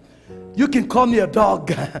 You can call me a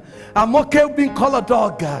dog. I'm okay with being called a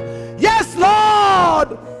dog. Yes,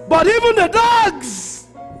 Lord. But even the dogs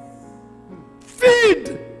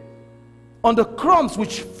feed on the crumbs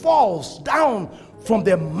which falls down from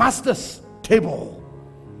their master's table.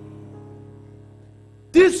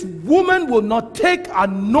 This woman will not take a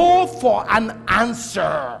no for an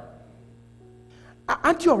answer.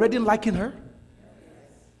 Aren't you already liking her?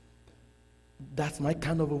 That's my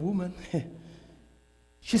kind of a woman.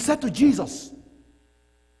 She said to Jesus,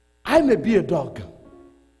 I may be a dog,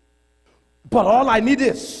 but all I need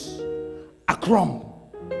is a crumb.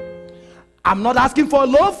 I'm not asking for a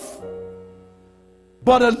loaf,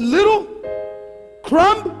 but a little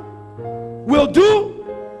crumb will do.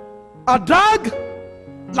 A dog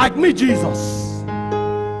like me, Jesus.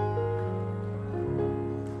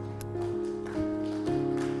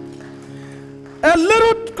 A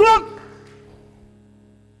little crumb.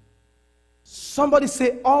 Somebody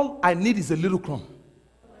say, all I need is a little crumb.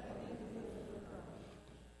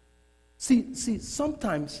 See,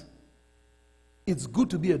 sometimes it's good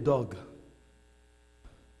to be a dog.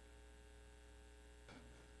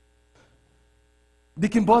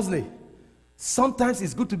 Deacon Bosley, sometimes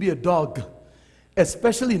it's good to be a dog,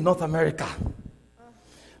 especially in North America.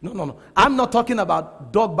 No. I'm not talking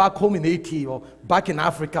about dog back home in Haiti or back in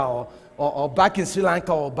Africa or back in Sri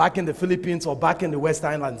Lanka or back in the Philippines or back in the West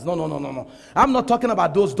Islands. No. I'm not talking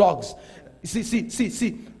about those dogs.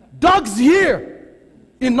 See. Dogs here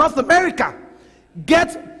in North America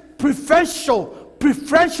get preferential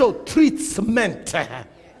treatment.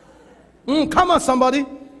 Come on, somebody.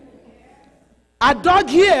 A dog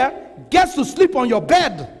here gets to sleep on your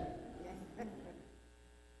bed.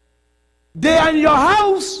 They are in your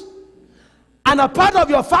house and a part of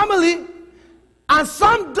your family. And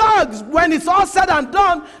some dogs, when it's all said and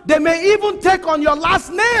done, they may even take on your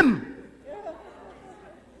last name.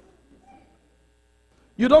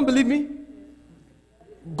 You don't believe me?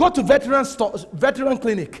 Go to veteran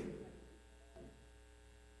clinic.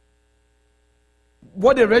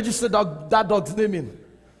 What they register that dog's name in.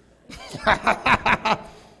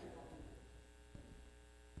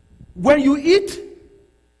 When you eat,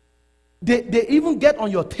 they even get on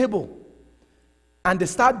your table and they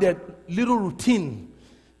start their little routine,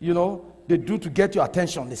 they do to get your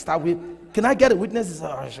attention. They start with, can I get a witness?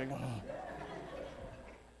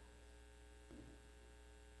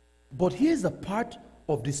 But here's the part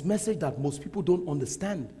of this message that most people don't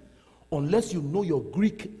understand unless you know your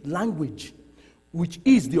Greek language, which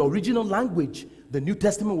is the original language the New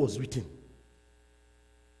Testament was written.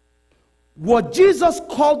 What Jesus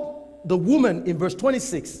called the woman in verse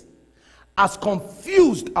 26 has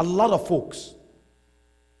confused a lot of folks.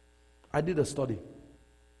 I did a study.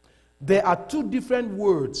 There are two different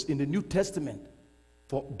words in the New Testament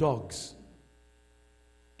for dogs.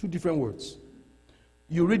 Two different words.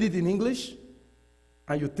 You read it in English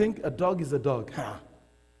and you think a dog is a dog.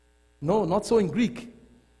 No, not so in Greek.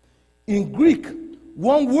 In Greek,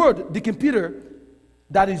 one word, Deacon Peter,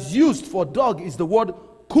 that is used for dog is the word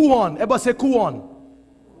kuon. Everybody say kuon.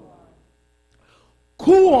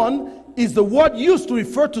 Kuon is the word used to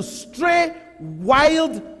refer to stray,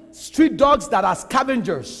 wild street dogs that are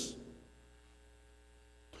scavengers.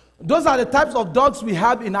 Those are the types of dogs we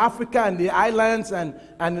have in Africa and the islands and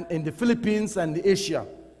in the Philippines and the Asia.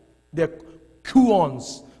 They're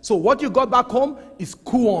kuons. So what you got back home is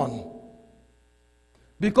kuon.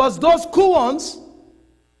 Because those kuons,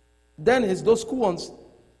 those kuons,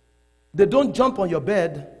 they don't jump on your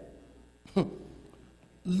bed.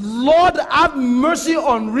 Lord, have mercy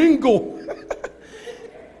on Ringo.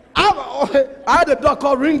 I had a dog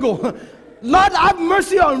called Ringo. Lord, have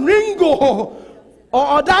mercy on Ringo.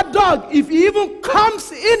 Or that dog, if he even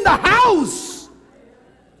comes in the house.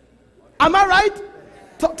 Am I right?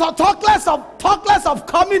 Talk less of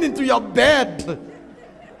coming into your bed.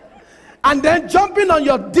 And then jumping on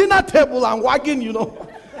your dinner table and wagging,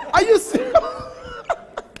 Are you serious?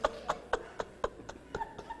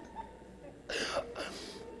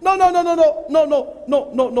 No.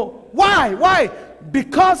 Why?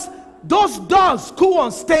 Because those dogs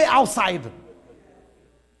kuon stay outside.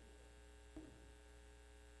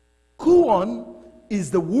 Kuon is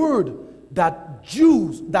the word that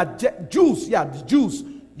Jews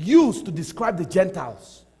use to describe the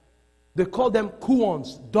Gentiles. They call them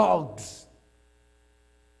kuons, dogs.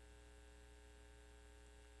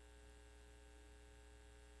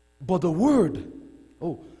 But the word,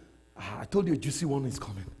 I told you a juicy one is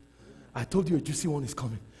coming.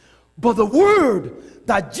 But the word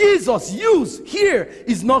that Jesus used here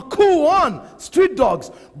is not kuon, street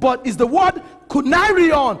dogs, but is the word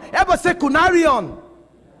kunarion. Ever say kunarion?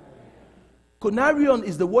 Kunarion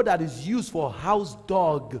is the word that is used for a house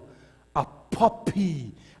dog, a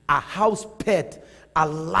puppy, a house pet, a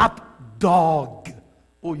lap dog.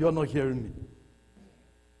 Oh, you're not hearing me.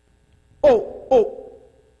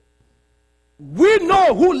 We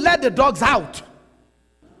know who let the dogs out.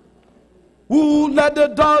 Who let the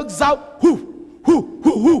dogs out? Who?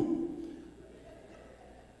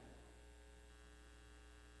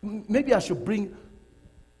 Maybe I should bring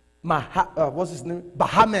what's his name?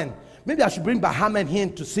 Bahaman. Maybe I should bring Bahaman here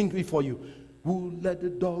to sing it for you. Who let the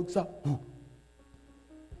dogs out? Who?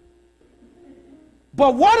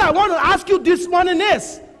 But what I want to ask you this morning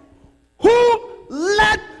is, who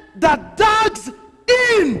let the dogs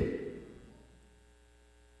in?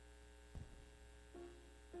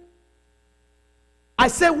 I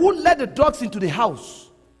said, who let the dogs into the house?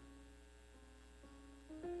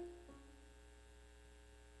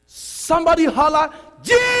 Somebody holler,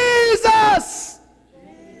 Jesus!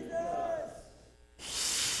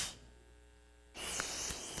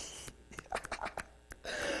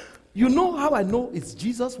 You know how I know it's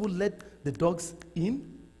Jesus who let the dogs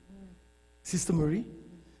in? Sister Marie,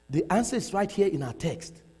 the answer is right here in our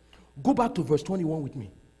text. Go back to verse 21 with me.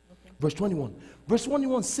 Okay. Verse 21. Verse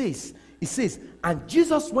 21 says, it says, and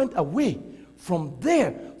Jesus went away from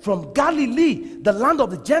there, from Galilee, the land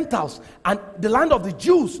of the Gentiles and the land of the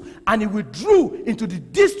Jews, and he withdrew into the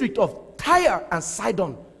district of Tyre and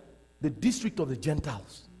Sidon, the district of the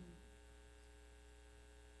Gentiles.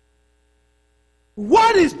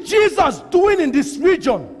 What is Jesus doing in this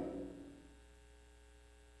region?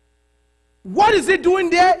 What is he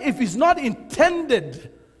doing there if he's not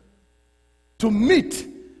intended to meet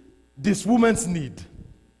this woman's need?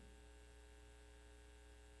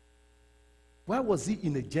 Why was he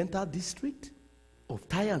in a Gentile district of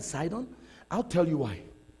Tyre and Sidon? I'll tell you why.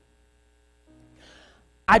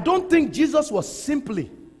 I don't think Jesus was simply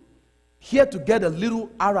here to get a little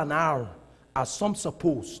R&R, as some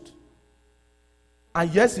supposed. And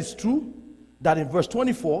yes, it's true that in verse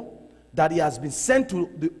 24, that he has been sent to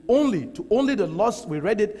only the lost. We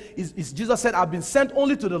read it. Is Jesus said, I've been sent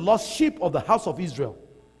only to the lost sheep of the house of Israel.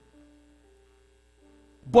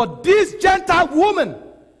 But this Gentile woman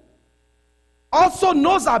also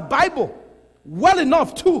knows our Bible well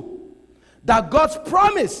enough too, that God's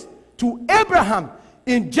promise to Abraham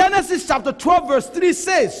in Genesis chapter 12 verse 3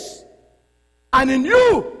 says, and in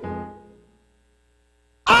you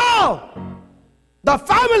all the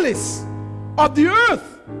families of the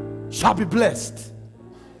earth shall be blessed.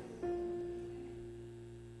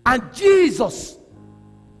 And Jesus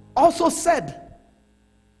also said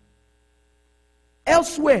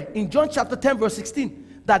elsewhere in John chapter 10 verse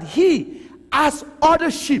 16 that he has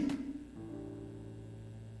other sheep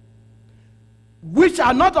which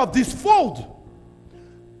are not of this fold,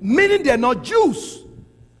 meaning they're not Jews,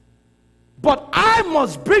 but I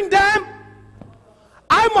must bring them.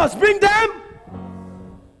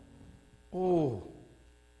 Oh,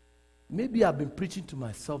 maybe I've been preaching to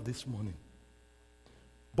myself this morning.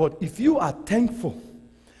 But if you are thankful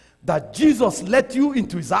that Jesus let you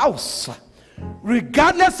into his house,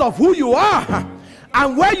 regardless of who you are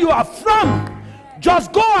and where you are from,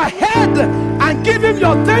 just go ahead and give him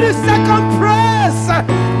your 30-second praise.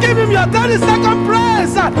 Give him your 30-second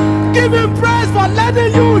praise. Give him praise for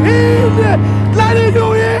letting you in. Letting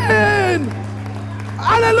you in.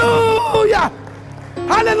 Hallelujah.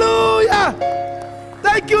 Hallelujah.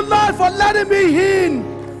 Thank you, Lord, for letting me in.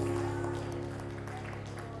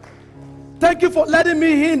 Thank you for letting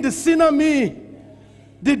me in, the sinner me,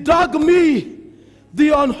 the dog me, the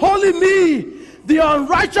unholy me, the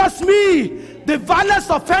unrighteous me, the violence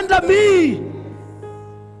offender me.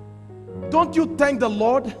 Don't you thank the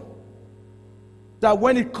Lord that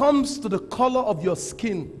when it comes to the color of your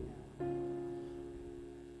skin,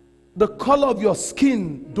 the color of your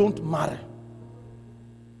skin don't matter,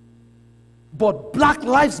 but black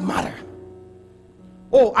lives matter.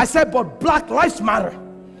 Oh, I said, but black lives matter,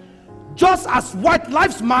 just as white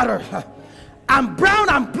lives matter, and brown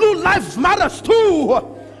and blue lives matters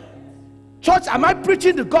too. Church, am I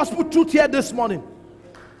preaching the gospel truth here this morning?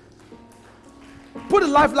 Put the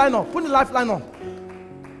lifeline on. Put the lifeline on.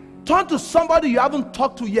 Turn to somebody you haven't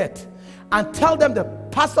talked to yet and tell them the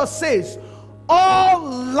pastor says all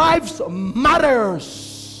lives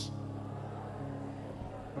matters.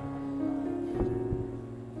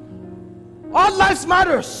 All lives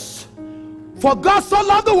matters. For God so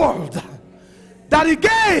loved the world that he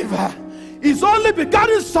gave his only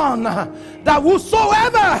begotten Son, that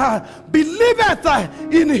whosoever believeth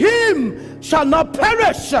in him shall not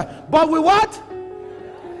perish, but with what?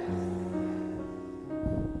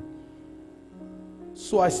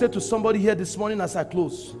 So I said to somebody here this morning as I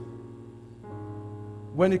close,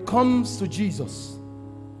 when it comes to Jesus,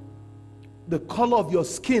 the color of your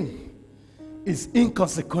skin is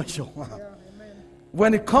inconsequential.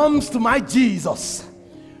 When it comes to my Jesus,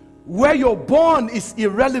 where you're born is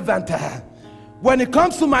irrelevant. When it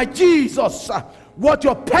comes to my Jesus, what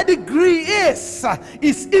your pedigree is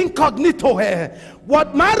incognito.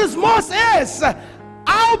 What matters most is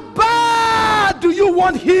how bad do you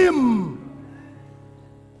want him?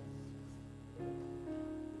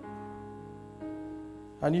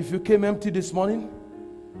 And if you came empty this morning,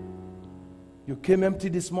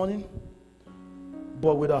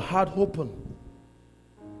 but with a heart open,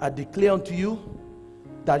 I declare unto you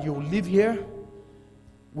that you will live here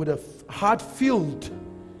with a heart filled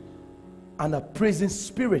and a praising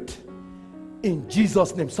spirit In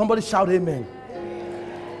Jesus' name. Somebody shout amen.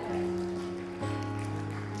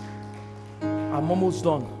 I'm almost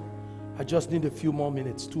done. I just need a few more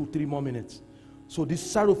minutes, 2-3 more minutes. So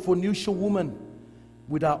this Syrophoenician woman,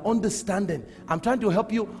 with her understanding, I'm trying to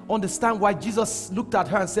help you understand why Jesus looked at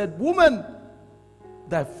her and said, woman,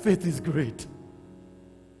 thy faith is great.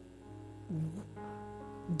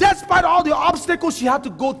 Despite all the obstacles she had to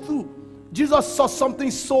go through, Jesus saw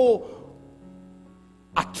something so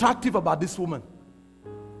attractive about this woman.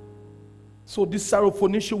 So this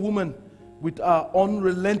Syrophoenician woman, with her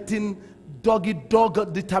unrelenting dog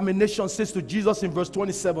determination, says to Jesus in verse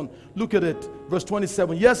 27, look at it, verse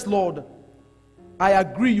 27, yes, Lord, I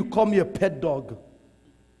agree you call me a pet dog.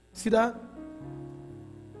 See that?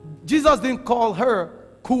 Jesus didn't call her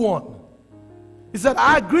Kuon. He said,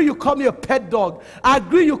 I agree you call me a pet dog. I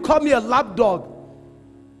agree you call me a lap dog.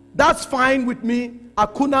 That's fine with me.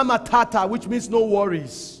 Hakuna Matata, which means no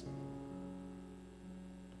worries.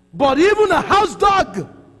 But even a house dog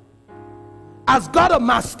has got a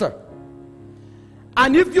master.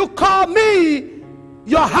 And if you call me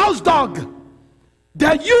your house dog,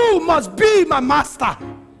 then you must be my master.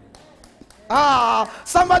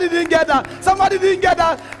 Somebody didn't get that. Somebody didn't get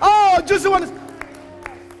that. Oh, just one.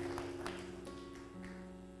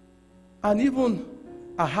 And even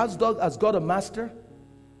a house dog has got a master,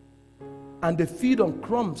 and they feed on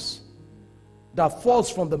crumbs that falls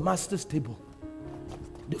from the master's table.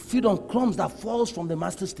 They feed on crumbs that falls from the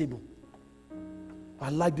master's table. I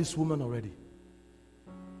like this woman already.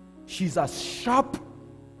 She's as sharp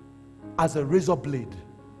as a razor blade.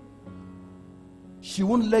 She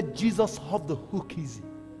won't let Jesus off the hook easy.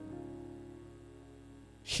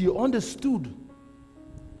 She understood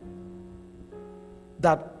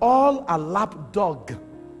that all a lap dog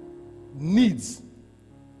needs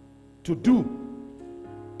to do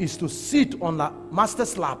is to sit on a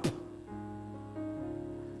master's lap.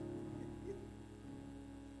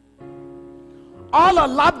 All a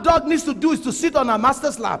lap dog needs to do is to sit on a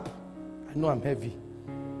master's lap. I know I'm heavy.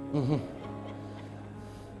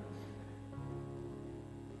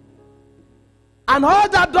 And all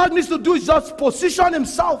that dog needs to do is just position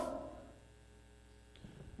himself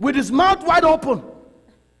with his mouth wide open.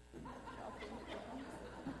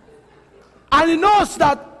 And he knows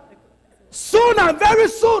that soon and very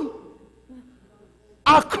soon,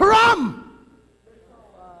 a crumb.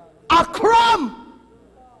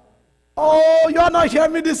 Oh, you're not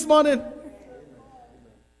hearing me this morning.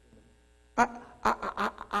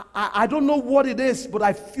 I don't know what it is, but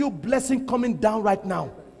I feel blessing coming down right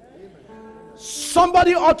now.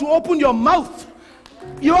 Somebody ought to open your mouth.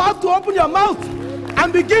 You ought to open your mouth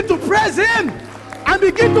and begin to praise him. And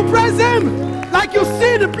begin to praise him. Like you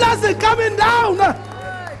see the blessing coming down.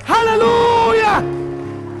 Hallelujah.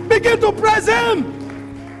 Begin to praise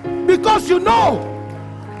him. Because you know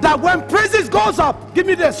that when praises goes up, give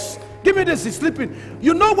me this, he's sleeping.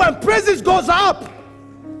 You know when praises goes up.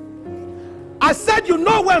 I said you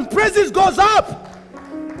know when praises goes up.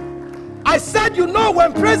 I said you know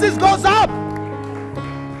when praises goes up.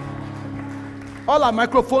 All our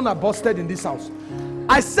microphones are busted in this house.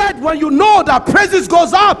 I said when you know that praises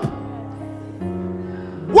goes up,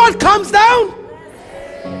 what comes down?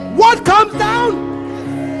 What comes down?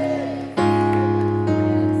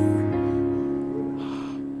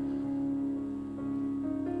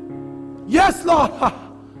 Yes, Lord.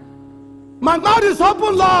 My mouth is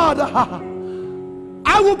open, Lord.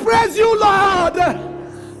 I will praise you, Lord.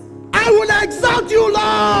 I will exalt you,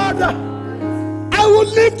 Lord. I will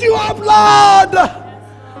lift you up, Lord.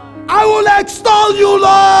 I will extol you,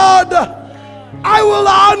 Lord. I will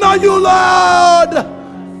honor you, Lord.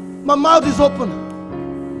 My mouth is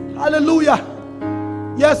open. Hallelujah.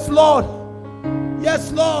 Yes, Lord.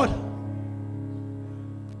 Yes, Lord.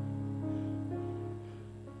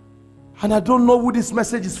 And I don't know who this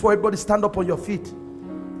message is for. Everybody stand up on your feet.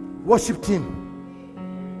 Worship team.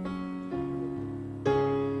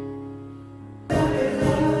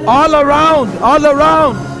 All around,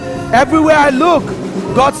 everywhere I look,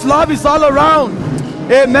 God's love is all around.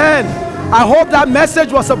 Amen. I hope that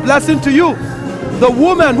message was a blessing to you. The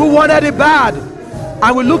woman who wanted it bad,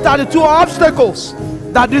 and we looked at the two obstacles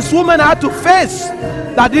that this woman had to face,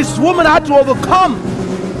 that this woman had to overcome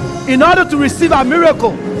in order to receive a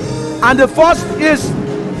miracle. And the first is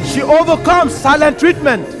she overcomes silent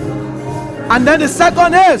treatment, and then the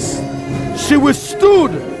second is she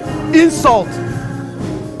withstood insult.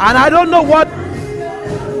 And I don't know what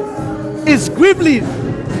is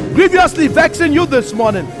grievously vexing you this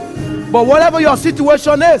morning, but whatever your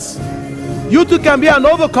situation is, you too can be an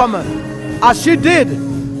overcomer, as she did.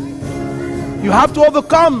 You have to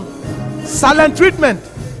overcome silent treatment.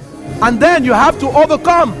 And then you have to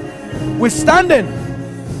overcome withstanding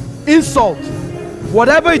insult,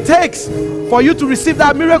 whatever it takes for you to receive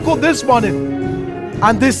that miracle this morning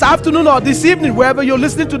and this afternoon or this evening, wherever you're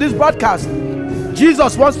listening to this broadcast.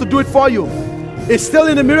 Jesus wants to do it for you. It's still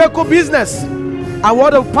in the miracle business. And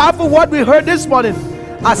what a powerful word we heard this morning,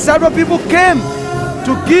 as several people came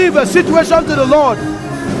to give a situation to the Lord.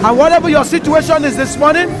 And whatever your situation is this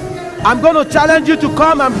morning, I'm going to challenge you to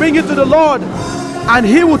come and bring it to the Lord, and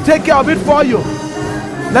He will take care of it for you.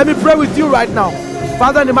 Let me pray with you right now.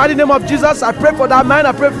 Father, in the mighty name of Jesus, I pray for that man,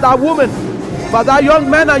 I pray for that woman, for that young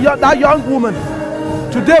man and that young woman.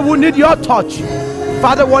 Today we need your touch.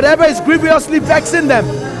 Father, whatever is grievously vexing them,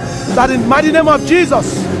 that in the mighty name of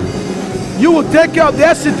Jesus, you will take care of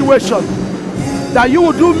their situation, that you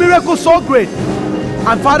will do miracles so great,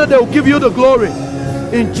 and Father, they will give you the glory.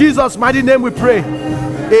 In Jesus' mighty name we pray.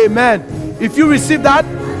 Amen. If you receive that,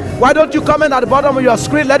 why don't you comment at the bottom of your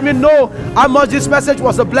screen? Let me know how much this message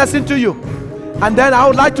was a blessing to you. And then I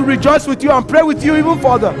would like to rejoice with you and pray with you even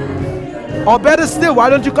further. Or better still, why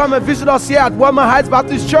don't you come and visit us here at Wellman Heights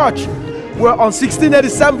Baptist Church? We're on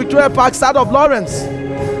 1687 Victoria Park, south of Lawrence.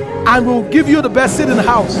 And we'll give you the best seat in the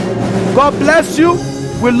house. God bless you.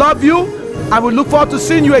 We love you. And we look forward to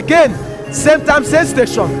seeing you again. Same time, same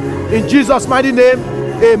station. In Jesus' mighty name,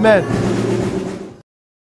 amen.